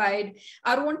amplified,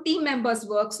 our own team members'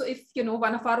 work. So if,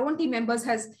 one of our own team members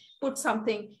has put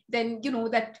something, then,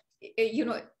 that,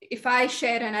 if I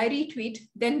share and I retweet,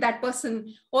 then that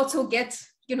person also gets,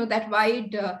 that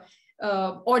wide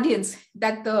audience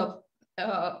that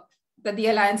the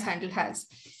Alliance handle has.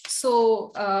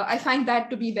 So I find that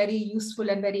to be very useful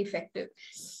and very effective.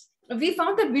 We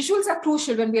found that visuals are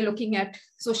crucial when we're looking at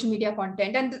social media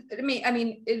content. And I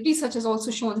mean, research has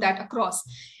also shown that across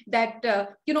that,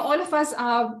 all of us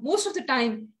are most of the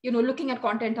time, looking at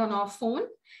content on our phone,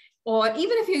 or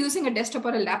even if you're using a desktop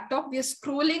or a laptop, we are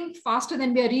scrolling faster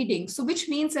than we are reading. So which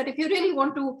means that if you really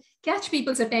want to catch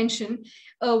people's attention,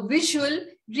 a visual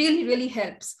really, really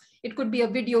helps. It could be a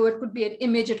video, it could be an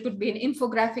image, it could be an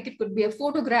infographic, it could be a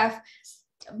photograph.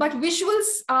 But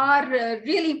visuals are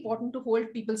really important to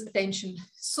hold people's attention.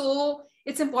 So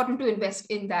it's important to invest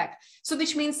in that. So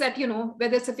which means that,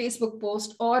 whether it's a Facebook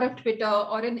post or a Twitter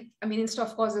or Insta,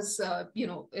 of course, is,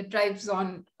 it drives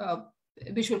on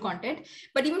visual content.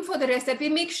 But even for the rest, that we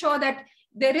make sure that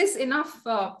there is enough,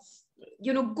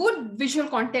 good visual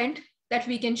content that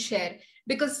we can share,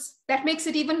 because that makes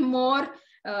it even more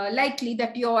likely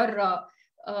that your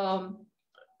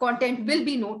content will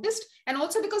be noticed. And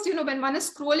also because, when one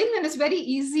is scrolling, then it's very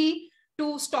easy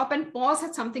to stop and pause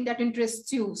at something that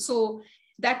interests you. So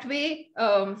that way,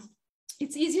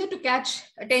 it's easier to catch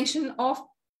attention of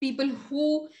people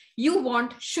who you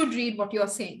want should read what you're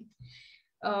saying.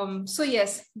 So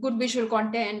yes, good visual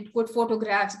content, good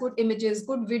photographs, good images,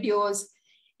 good videos,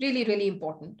 really, really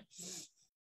important.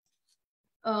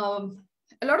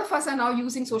 A lot of us are now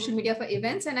using social media for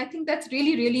events, and I think that's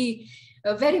really, really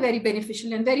very, very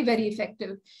beneficial and very, very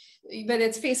effective, whether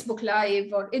it's Facebook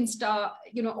Live or Insta,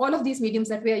 all of these mediums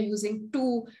that we are using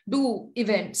to do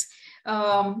events.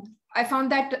 I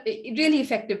found that really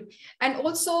effective, and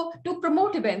also to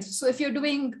promote events. So if you're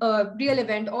doing a real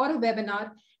event or a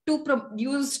webinar, to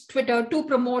use Twitter to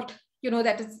promote,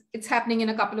 that it's happening in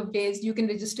a couple of days, you can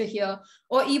register here,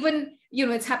 or even,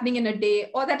 it's happening in a day,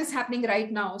 or that is happening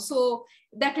right now. So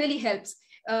that really helps.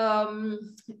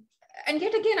 And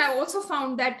yet again, I also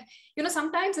found that,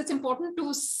 sometimes it's important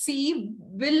to see,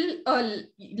 will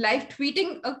live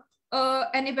tweeting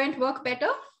an event work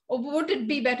better, or would it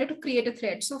be better to create a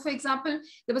thread? So for example,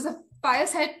 there was a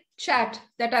fireside chat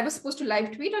that I was supposed to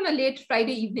live tweet on a late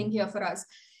Friday evening here for us.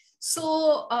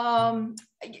 So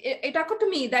it occurred to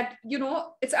me that,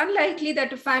 it's unlikely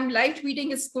that if I'm live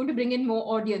tweeting, it's going to bring in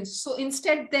more audience. So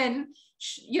instead then,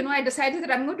 I decided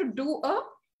that I'm going to do a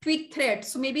tweet thread.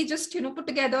 So maybe just, put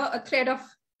together a thread of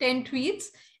 10 tweets,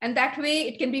 and that way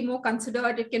it can be more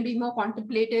considered, it can be more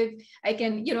contemplative. I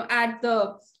can, add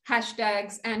the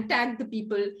hashtags and tag the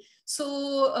people.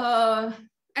 So,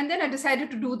 and then I decided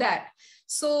to do that.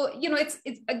 So,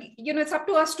 it's up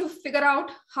to us to figure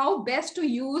out how best to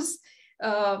use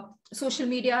social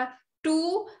media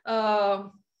to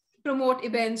promote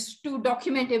events, to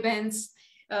document events.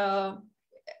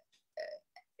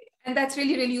 And that's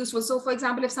really, really useful. So for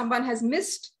example, if someone has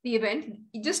missed the event,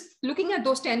 just looking at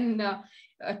those 10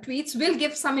 tweets will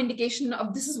give some indication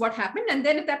of this is what happened. And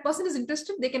then if that person is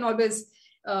interested, they can always,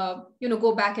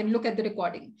 go back and look at the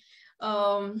recording.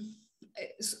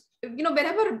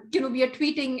 Whenever, we are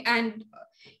tweeting and,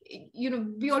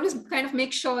 we always kind of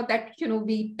make sure that,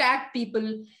 we tag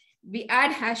people, we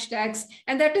add hashtags,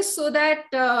 and that is so that,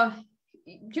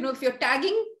 if you're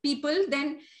tagging people,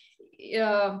 then,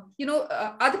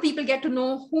 other people get to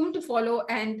know whom to follow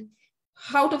and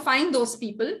how to find those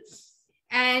people.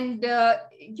 And,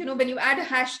 when you add a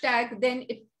hashtag, then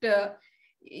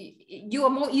you are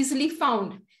more easily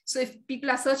found. So if people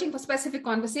are searching for specific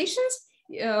conversations,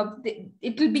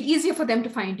 it will be easier for them to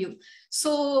find you.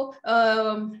 So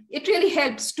it really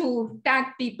helps to tag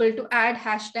people, to add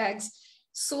hashtags,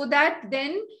 so that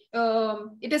then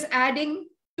it is adding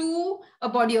to a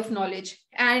body of knowledge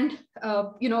and,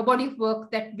 a body of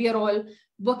work that we are all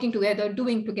working together,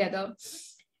 doing together.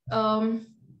 And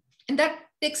that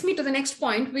takes me to the next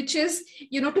point, which is,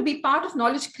 to be part of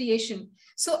knowledge creation.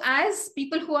 So as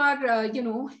people who are,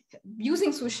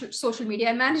 using social media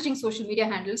and managing social media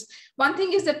handles, one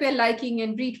thing is that we're liking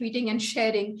and retweeting and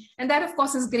sharing, and that of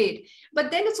course is great.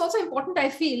 But then it's also important, I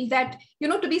feel, that,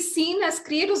 to be seen as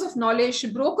creators of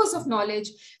knowledge, brokers of knowledge.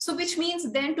 So which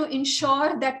means then to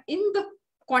ensure that in the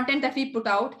content that we put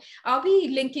out, are we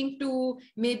linking to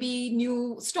maybe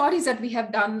new stories that we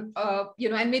have done,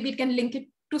 and maybe it can link it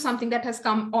to something that has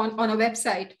come on a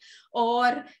website,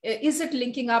 or is it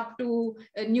linking up to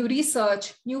new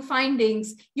research, new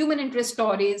findings, human interest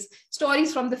stories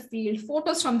from the field,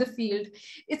 photos from the field.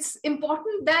 It's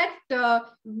important that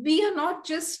we are not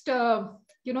just,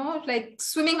 like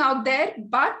swimming out there,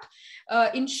 but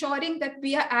ensuring that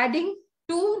we are adding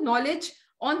to knowledge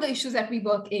on the issues that we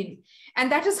work in.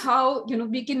 And that is how,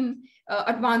 we can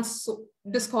advance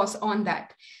discourse on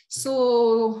that.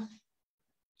 So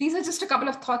these are just a couple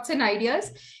of thoughts and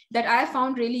ideas that I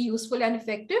found really useful and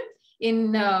effective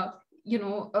in,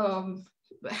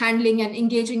 handling and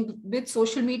engaging with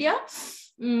social media.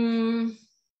 To,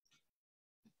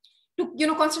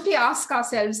 constantly ask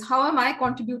ourselves, how am I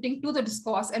contributing to the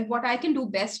discourse and what I can do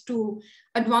best to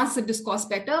advance the discourse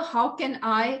better? How can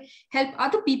I help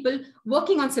other people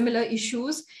working on similar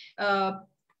issues to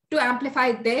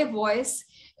amplify their voice?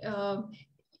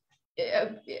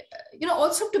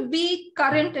 Also to be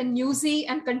current and newsy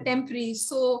and contemporary.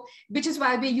 So, which is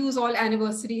why we use all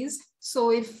anniversaries.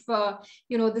 So if,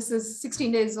 this is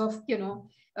 16 days of,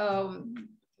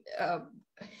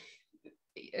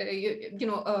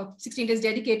 16 days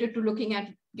dedicated to looking at,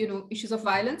 issues of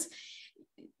violence,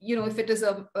 if it is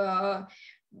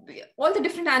all the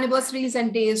different anniversaries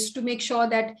and days, to make sure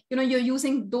that, you're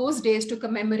using those days to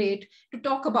commemorate, to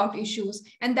talk about issues,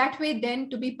 and that way then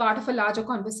to be part of a larger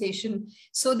conversation,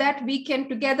 so that we can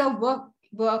together work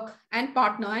and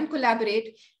partner and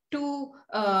collaborate to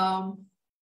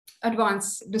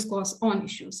advance discourse on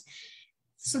issues.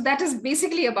 So that is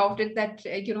basically about it that,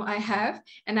 I have,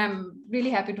 and I'm really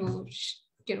happy to,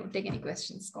 take any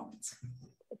questions, comments.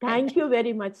 Thank you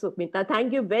very much, Sukmita.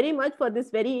 Thank you very much for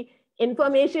this very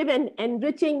informative and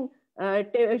enriching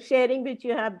sharing which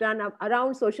you have done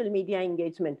around social media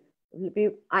engagement.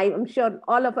 I am sure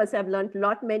all of us have learned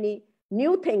many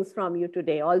new things from you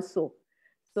today also.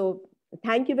 So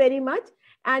thank you very much.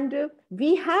 And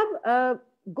we have a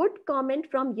good comment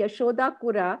from Yashoda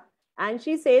Kura, and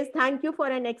she says, thank you for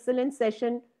an excellent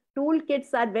session.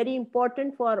 Toolkits are very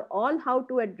important for all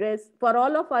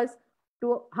of us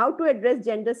to how to address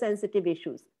gender sensitive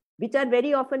issues, which are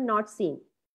very often not seen.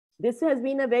 This has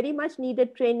been a very much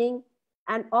needed training,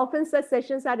 and often such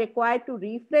sessions are required to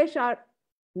refresh our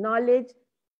knowledge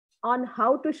on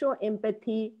how to show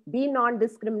empathy, be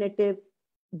non-discriminative,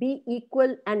 be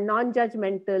equal and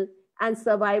non-judgmental, and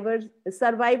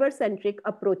survivor-centric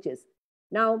approaches.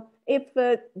 Now, if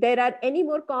there are any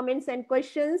more comments and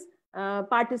questions,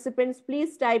 participants,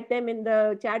 please type them in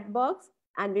the chat box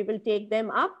and we will take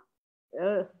them up.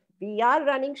 We are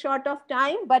running short of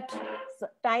time, but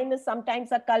time is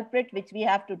sometimes a culprit which we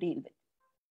have to deal with.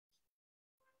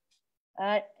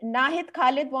 Nahid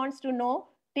Khalid wants to know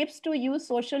tips to use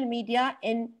social media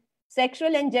in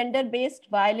sexual and gender-based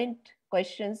violent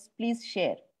questions. Please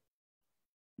share.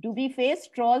 Do we face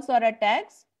trolls or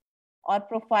attacks or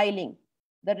profiling,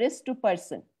 the risk to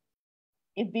person,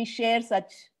 if we share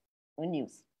such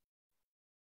news?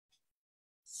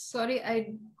 Sorry,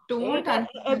 I don't.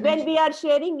 When we are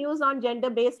sharing news on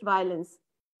gender-based violence,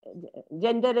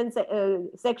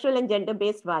 sexual and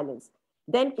gender-based violence,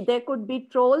 then there could be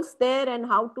trolls there, and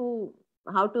how to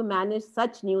manage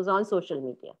such news on social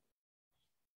media.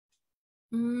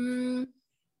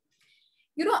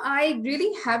 I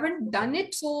really haven't done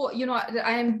it. So,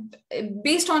 I am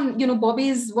based on,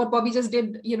 what Bobby just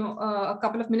did, a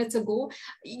couple of minutes ago,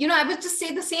 I would just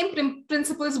say the same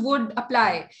principles would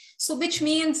apply. So, which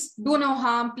means do no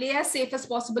harm, play as safe as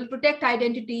possible, protect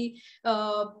identity.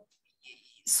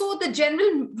 So the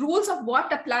general rules of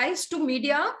what applies to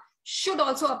media should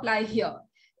also apply here.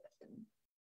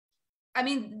 I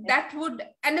mean, that would,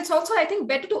 and it's also, I think,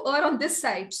 better to err on this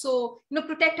side. So,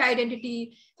 protect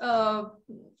identity, do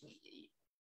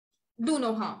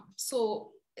no harm.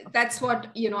 So that's what,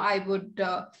 I would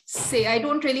say. I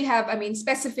don't really have,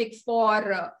 specific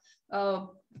for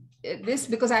this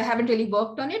because I haven't really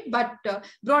worked on it, but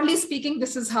broadly speaking,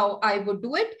 this is how I would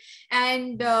do it.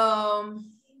 And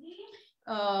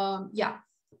yeah.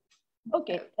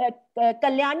 Okay,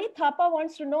 Kalyani Thapa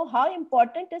wants to know how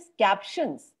important is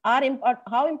captions?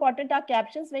 How important are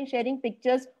captions when sharing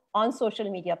pictures on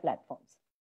social media platforms?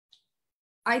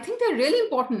 I think they're really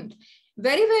important,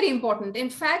 very, very important. In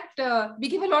fact, we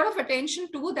give a lot of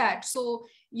attention to that. So,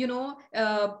 in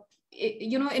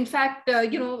fact,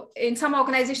 in some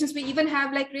organizations, we even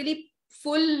have like really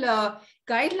full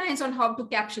guidelines on how to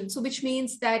caption. So, which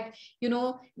means that,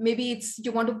 maybe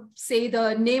you want to say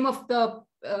the name of the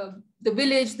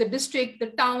village, the district, the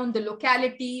town, the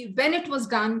locality, when it was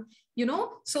done,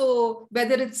 so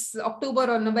whether it's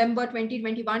October or November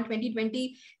 2021,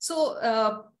 2020. So,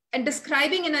 and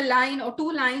describing in a line or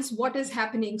 2 lines what is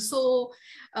happening. So,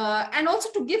 and also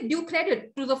to give due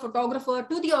credit to the photographer,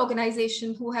 to the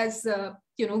organization who has,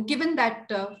 given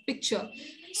that picture.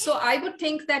 So I would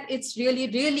think that it's really,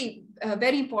 really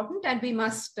very important, and we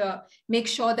must make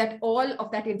sure that all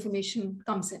of that information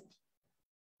comes in.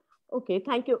 Okay,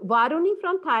 thank you. Varuni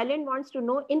from Thailand wants to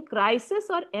know, in crisis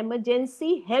or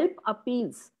emergency help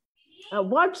appeals,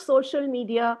 what social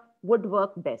media would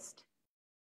work best?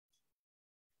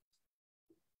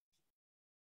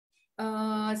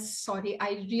 Sorry,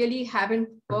 I really haven't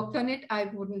worked on it. I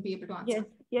wouldn't be able to answer.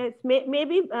 Yes.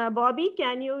 Maybe Bobby,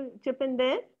 can you chip in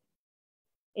there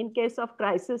in case of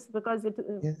crisis, because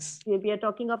Yes. We are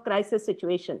talking of crisis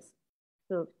situations.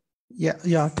 So.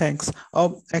 Yeah, thanks.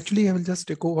 Actually, I will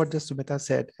just echo what just Sumita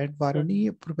said. And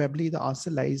Varuni, probably the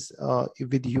answer lies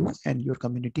with you and your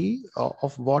community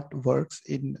of what works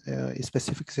in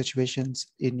specific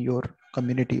situations in your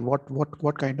community. What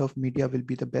kind of media will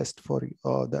be the best for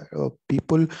the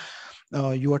people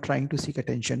you are trying to seek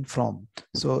attention from.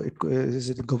 So is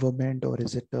it government, or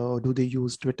is it, do they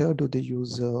use Twitter? Do they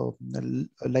use,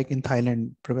 like in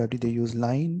Thailand, probably they use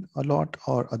Line a lot,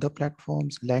 or other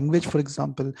platforms, language, for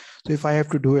example. So if I have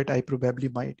to do it, I probably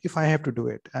might, if I have to do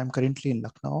it, I'm currently in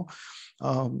Lucknow.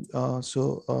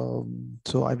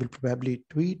 So I will probably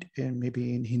tweet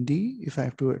maybe in Hindi if I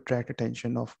have to attract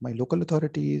attention of my local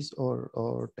authorities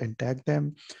and tag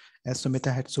them. As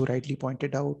Sumita had so rightly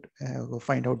pointed out,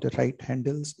 find out the right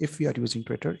handles if we are using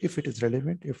Twitter, if it is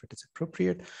relevant, if it is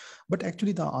appropriate. But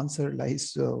actually the answer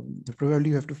lies, probably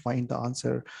you have to find the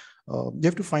answer. You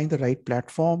have to find the right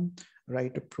platform,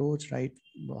 right approach, right,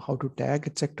 how to tag,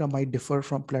 etc. might differ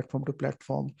from platform to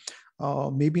platform.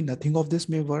 Maybe nothing of this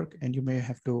may work, and you may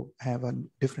have to have a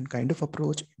different kind of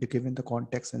approach given the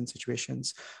context and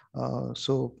situations.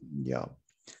 So yeah,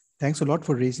 thanks a lot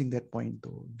for raising that point,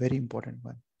 though. Very important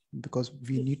one, because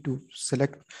we need to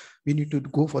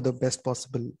go for the best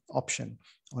possible option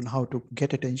on how to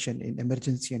get attention in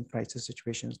emergency and crisis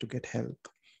situations to get help.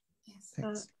 Yes.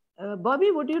 Thanks. Bobby,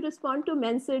 would you respond to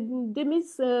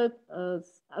Dimi's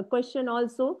question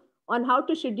also on how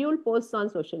to schedule posts on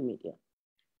social media?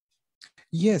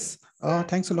 Yes,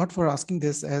 thanks a lot for asking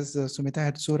this, as Sumita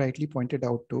had so rightly pointed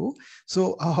out too.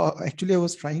 So actually I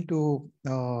was trying to,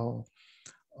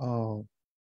 I'll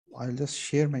just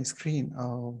share my screen.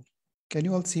 Can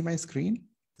you all see my screen?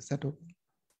 Is that okay?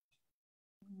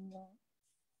 No.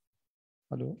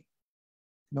 Hello?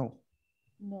 No.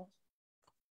 No.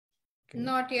 Okay.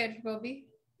 Not yet, Bobby.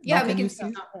 Yeah, we can see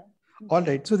now. All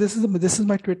right. So this is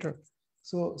my Twitter.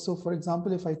 So for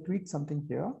example, if I tweet something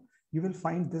here, you will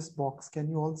find this box. Can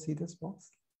you all see this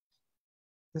box?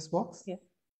 This box? Yes.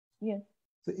 Yes.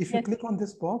 So if you click on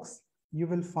this box, you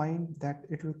will find that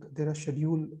there a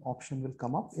schedule option will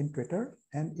come up in Twitter.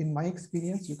 And in my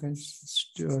experience, you can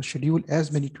schedule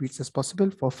as many tweets as possible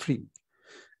for free.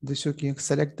 This, you can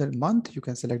select the month, you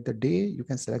can select the day, you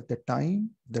can select the time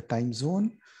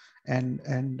zone,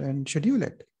 and schedule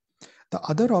it. The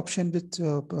other option which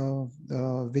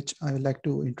I would like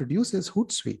to introduce is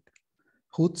Hootsuite.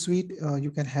 Hootsuite, you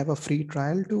can have a free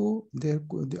trial too.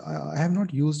 I have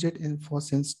not used it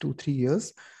since 2-3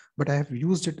 years, but I have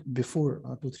used it before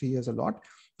 2-3 years a lot.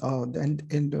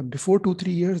 And before 2-3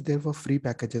 years, there were free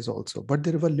packages also, but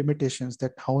there were limitations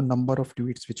that how number of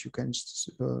tweets which you can,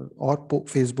 or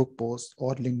Facebook posts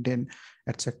or LinkedIn,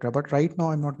 etc. But right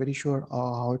now, I'm not very sure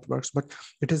how it works, but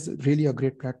it is really a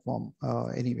great platform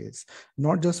anyways,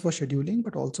 not just for scheduling,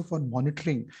 but also for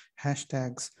monitoring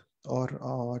hashtags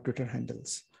or Twitter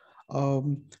handles.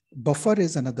 Buffer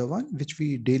is another one which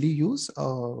we daily use.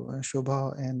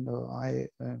 Shobha and I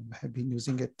have been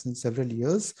using it since several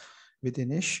years with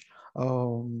Inish.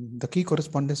 The key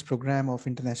correspondence program of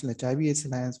International HIV/AIDS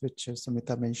Alliance, which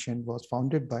Samita mentioned, was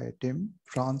founded by Tim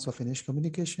France of Inish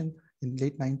Communication in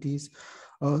late 90s.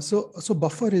 So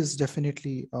Buffer is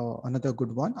definitely another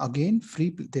good one. Again,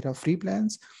 there are free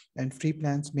plans, and free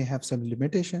plans may have some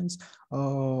limitations.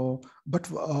 But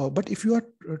if you are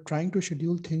trying to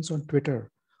schedule things on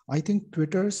Twitter, I think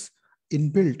Twitter's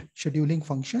inbuilt scheduling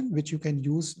function, which you can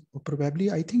use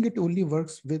probably, I think it only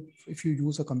works with if you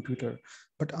use a computer,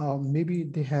 but maybe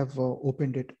they have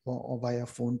opened it or via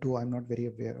phone too. I'm not very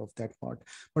aware of that part,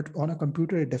 but on a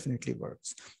computer it definitely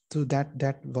works. So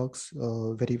that works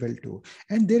very well too.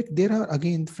 And there are,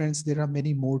 again, friends, there are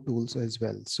many more tools as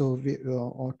well. So we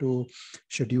or to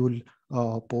schedule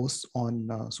posts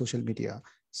on social media.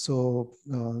 So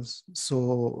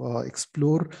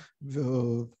explore,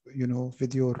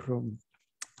 with your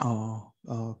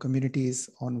communities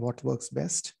on what works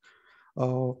best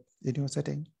in your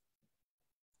setting.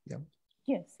 Yeah.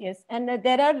 Yes. And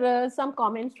there are some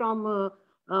comments from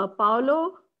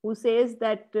Paolo, who says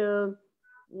that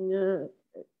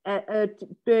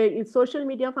social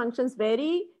media functions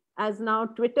vary, as now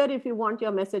Twitter if you want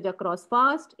your message across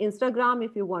fast, Instagram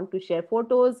if you want to share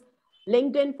photos,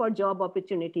 LinkedIn for job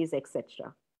opportunities,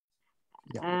 etc.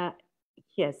 Yeah.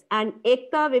 Yes, and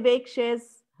Ekta Vivek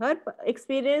shares her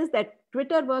experience that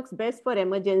Twitter works best for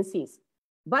emergencies,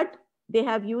 but we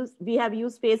have used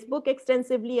Facebook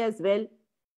extensively as well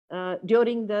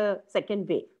during the second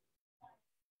wave.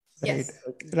 Yes.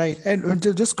 Right. And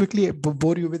just quickly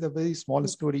bore you with a very small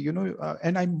story,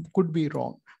 and I could be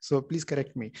wrong, so please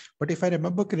correct me. But if I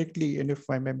remember correctly, and if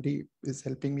my memory is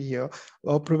helping me here,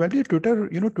 probably Twitter,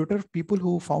 Twitter people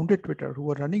who founded Twitter, who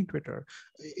were running Twitter,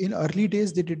 in early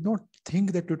days, they did not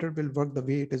think that Twitter will work the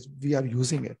way it is we are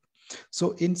using it.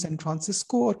 So in San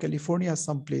Francisco or California,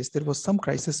 someplace, there was some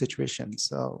crisis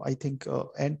situations, I think,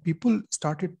 and people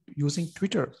started using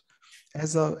Twitter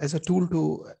as a tool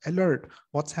to alert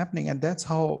what's happening, and that's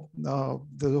how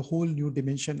the whole new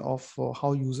dimension of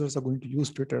how users are going to use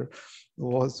Twitter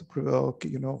was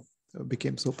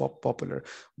became so popular.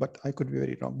 But I could be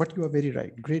very wrong, but you are very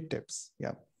right. Great tips.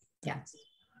 Yeah.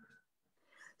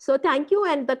 So thank you.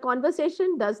 And the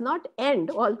conversation does not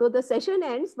end, although the session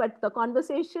ends, but the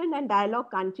conversation and dialogue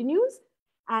continues.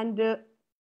 And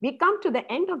we come to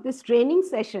the end of this training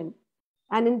session.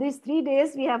 And in these 3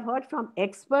 days, we have heard from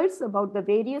experts about the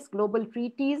various global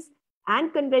treaties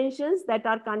and conventions that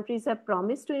our countries have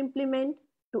promised to implement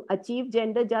to achieve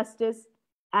gender justice,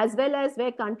 as well as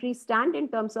where countries stand in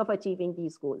terms of achieving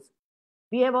these goals.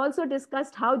 We have also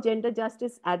discussed how gender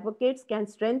justice advocates can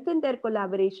strengthen their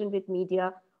collaboration with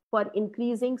media for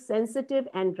increasing sensitive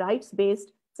and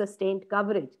rights-based sustained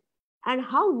coverage, and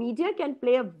how media can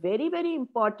play a very, very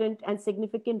important and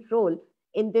significant role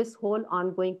in this whole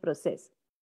ongoing process.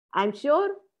 I'm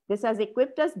sure this has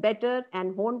equipped us better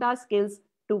and honed our skills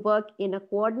to work in a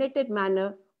coordinated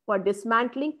manner for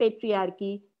dismantling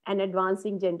patriarchy and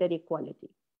advancing gender equality.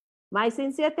 My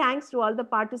sincere thanks to all the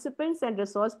participants and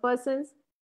resource persons.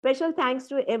 Special thanks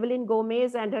to Evelyn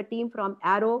Gomez and her team from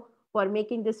Arrow for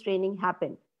making this training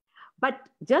happen. But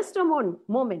just a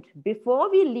moment,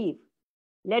 before we leave,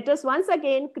 let us once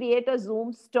again create a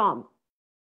Zoom storm.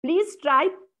 Please try,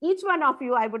 each one of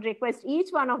you, I would request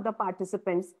each one of the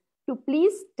participants to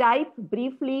please type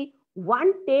briefly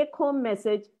one take-home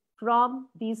message from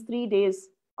these 3 days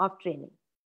of training.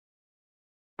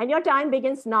 And your time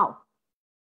begins now.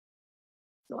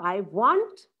 So I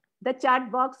want the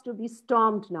chat box to be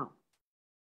stormed now.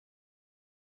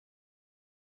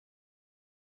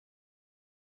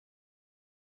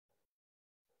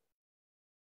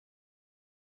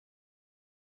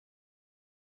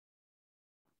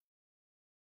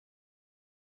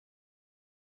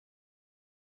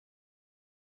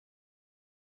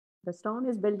 The storm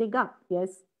is building up,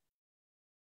 yes.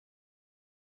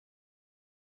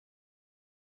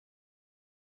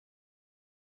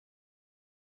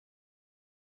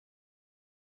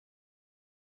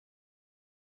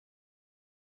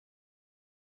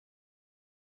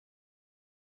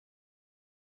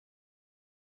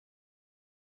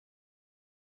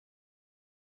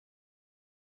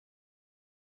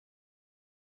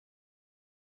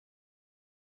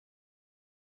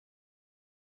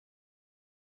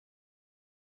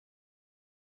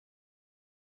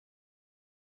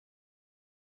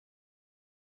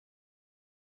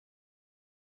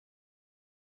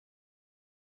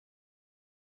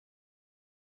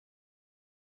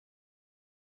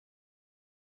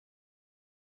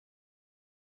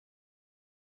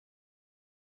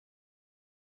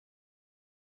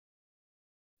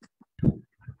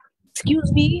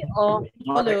 Excuse me.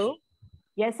 Hello.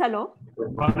 Yes, hello.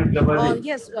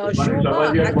 Yes,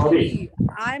 Shobha, actually,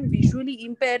 I'm visually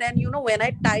impaired, and when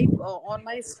I type on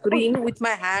my screen with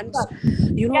my hands,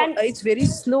 it's very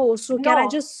slow. So can I No.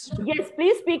 just? Yes,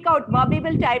 please speak out. Bobby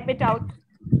will type it out.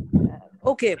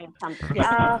 Okay. Something.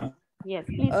 Yes. Yes,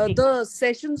 please speak. The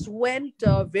sessions went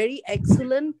very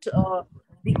excellent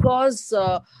because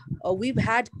we've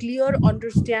had clear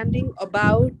understanding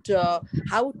about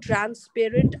how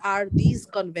transparent are these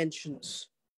conventions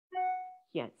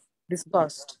Yes.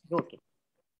 discussed. Okay.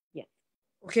 Yes.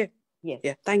 Okay. Yes.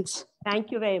 Yeah. Thanks.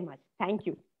 Thank you very much. Thank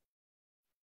you.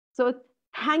 So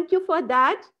thank you for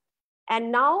that.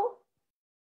 And now,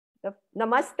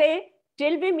 namaste.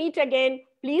 Till we meet again,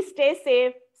 please stay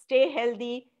safe, stay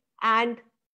healthy, and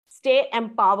stay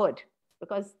empowered,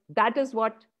 because that is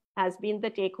what has been the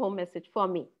take-home message for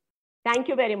me. Thank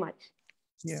you very much.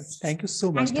 Yes, thank you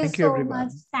so much. Thank you so everyone.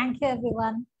 much. Thank you,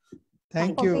 everyone.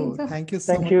 Thank you. Thank you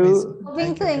so Thank much. you.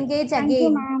 Hoping to engage Thank you,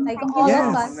 again, ma'am. like Thank all you,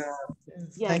 of Yes. us.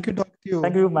 Yes. Thank you, Dr.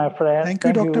 Thank you, my friend. Thank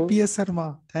you, Dr. P.S. Sarma.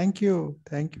 Thank you.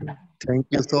 Thank you. Thank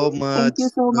you so much. Thank you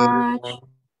so much.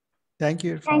 Thank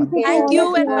you, Thank Irfan. you to Thank all you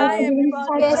of and you bye, for giving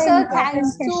everybody. such an Special important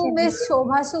thanks to session. Miss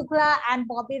Shobha Shukla and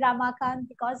Bobby Ramakant,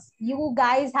 because you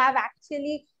guys have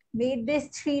actually made this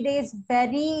 3 days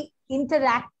very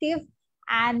interactive,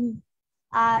 and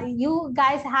you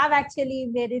guys have actually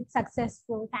made it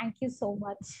successful. Thank you so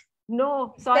much.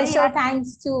 No, sorry. Special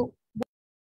thanks to.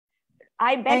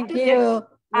 I beg Thank to you. differ.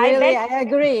 Really, I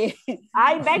agree.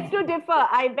 I beg to differ.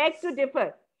 I beg to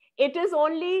differ. It is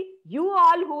only you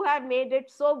all who have made it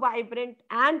so vibrant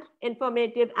and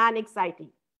informative and exciting.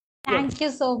 Thank you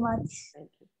so much.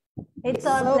 Thank you. It's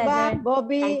our Shobha, pleasure.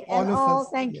 Bobby, and all,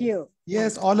 thank yes. you.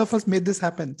 Yes, all of us made this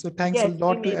happen. So thanks a Yes, we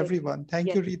lot to made it. everyone. Thank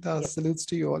Yes, you, Rita. yes. Salutes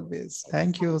to you always.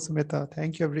 Thank you, Sumita.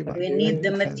 Thank you, everyone. We need the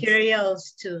Thank you, friends.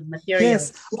 materials too. Materials.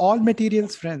 Yes, all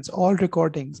materials, friends, all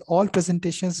recordings, all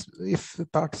presentations, if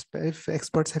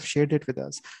experts have shared it with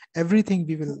us, everything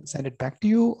we will send it back to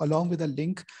you along with a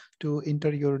link to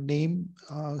enter your name,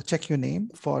 check your name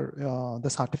for the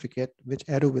certificate, which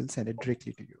Arrow will send it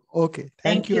directly to you. Okay,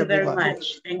 thank you very everyone.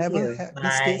 much. Thank you. Stay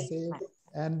Bye. safe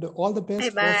and all the best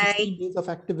for Bye-bye. 16 days of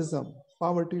activism.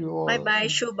 Power to you all. Bye-bye,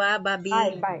 Shobha, Bobby.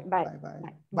 Bye, bye, bye. Bye-bye.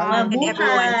 Bye. And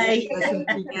everyone, stay Special safe.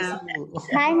 treat to Yeah. see you.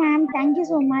 Bye, ma'am. Thank you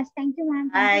so much. Thank you, ma'am.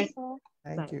 Thank you, Bye.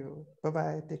 sir. Thank you.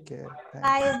 Bye-bye. Take care. Thanks.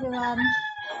 Bye, everyone.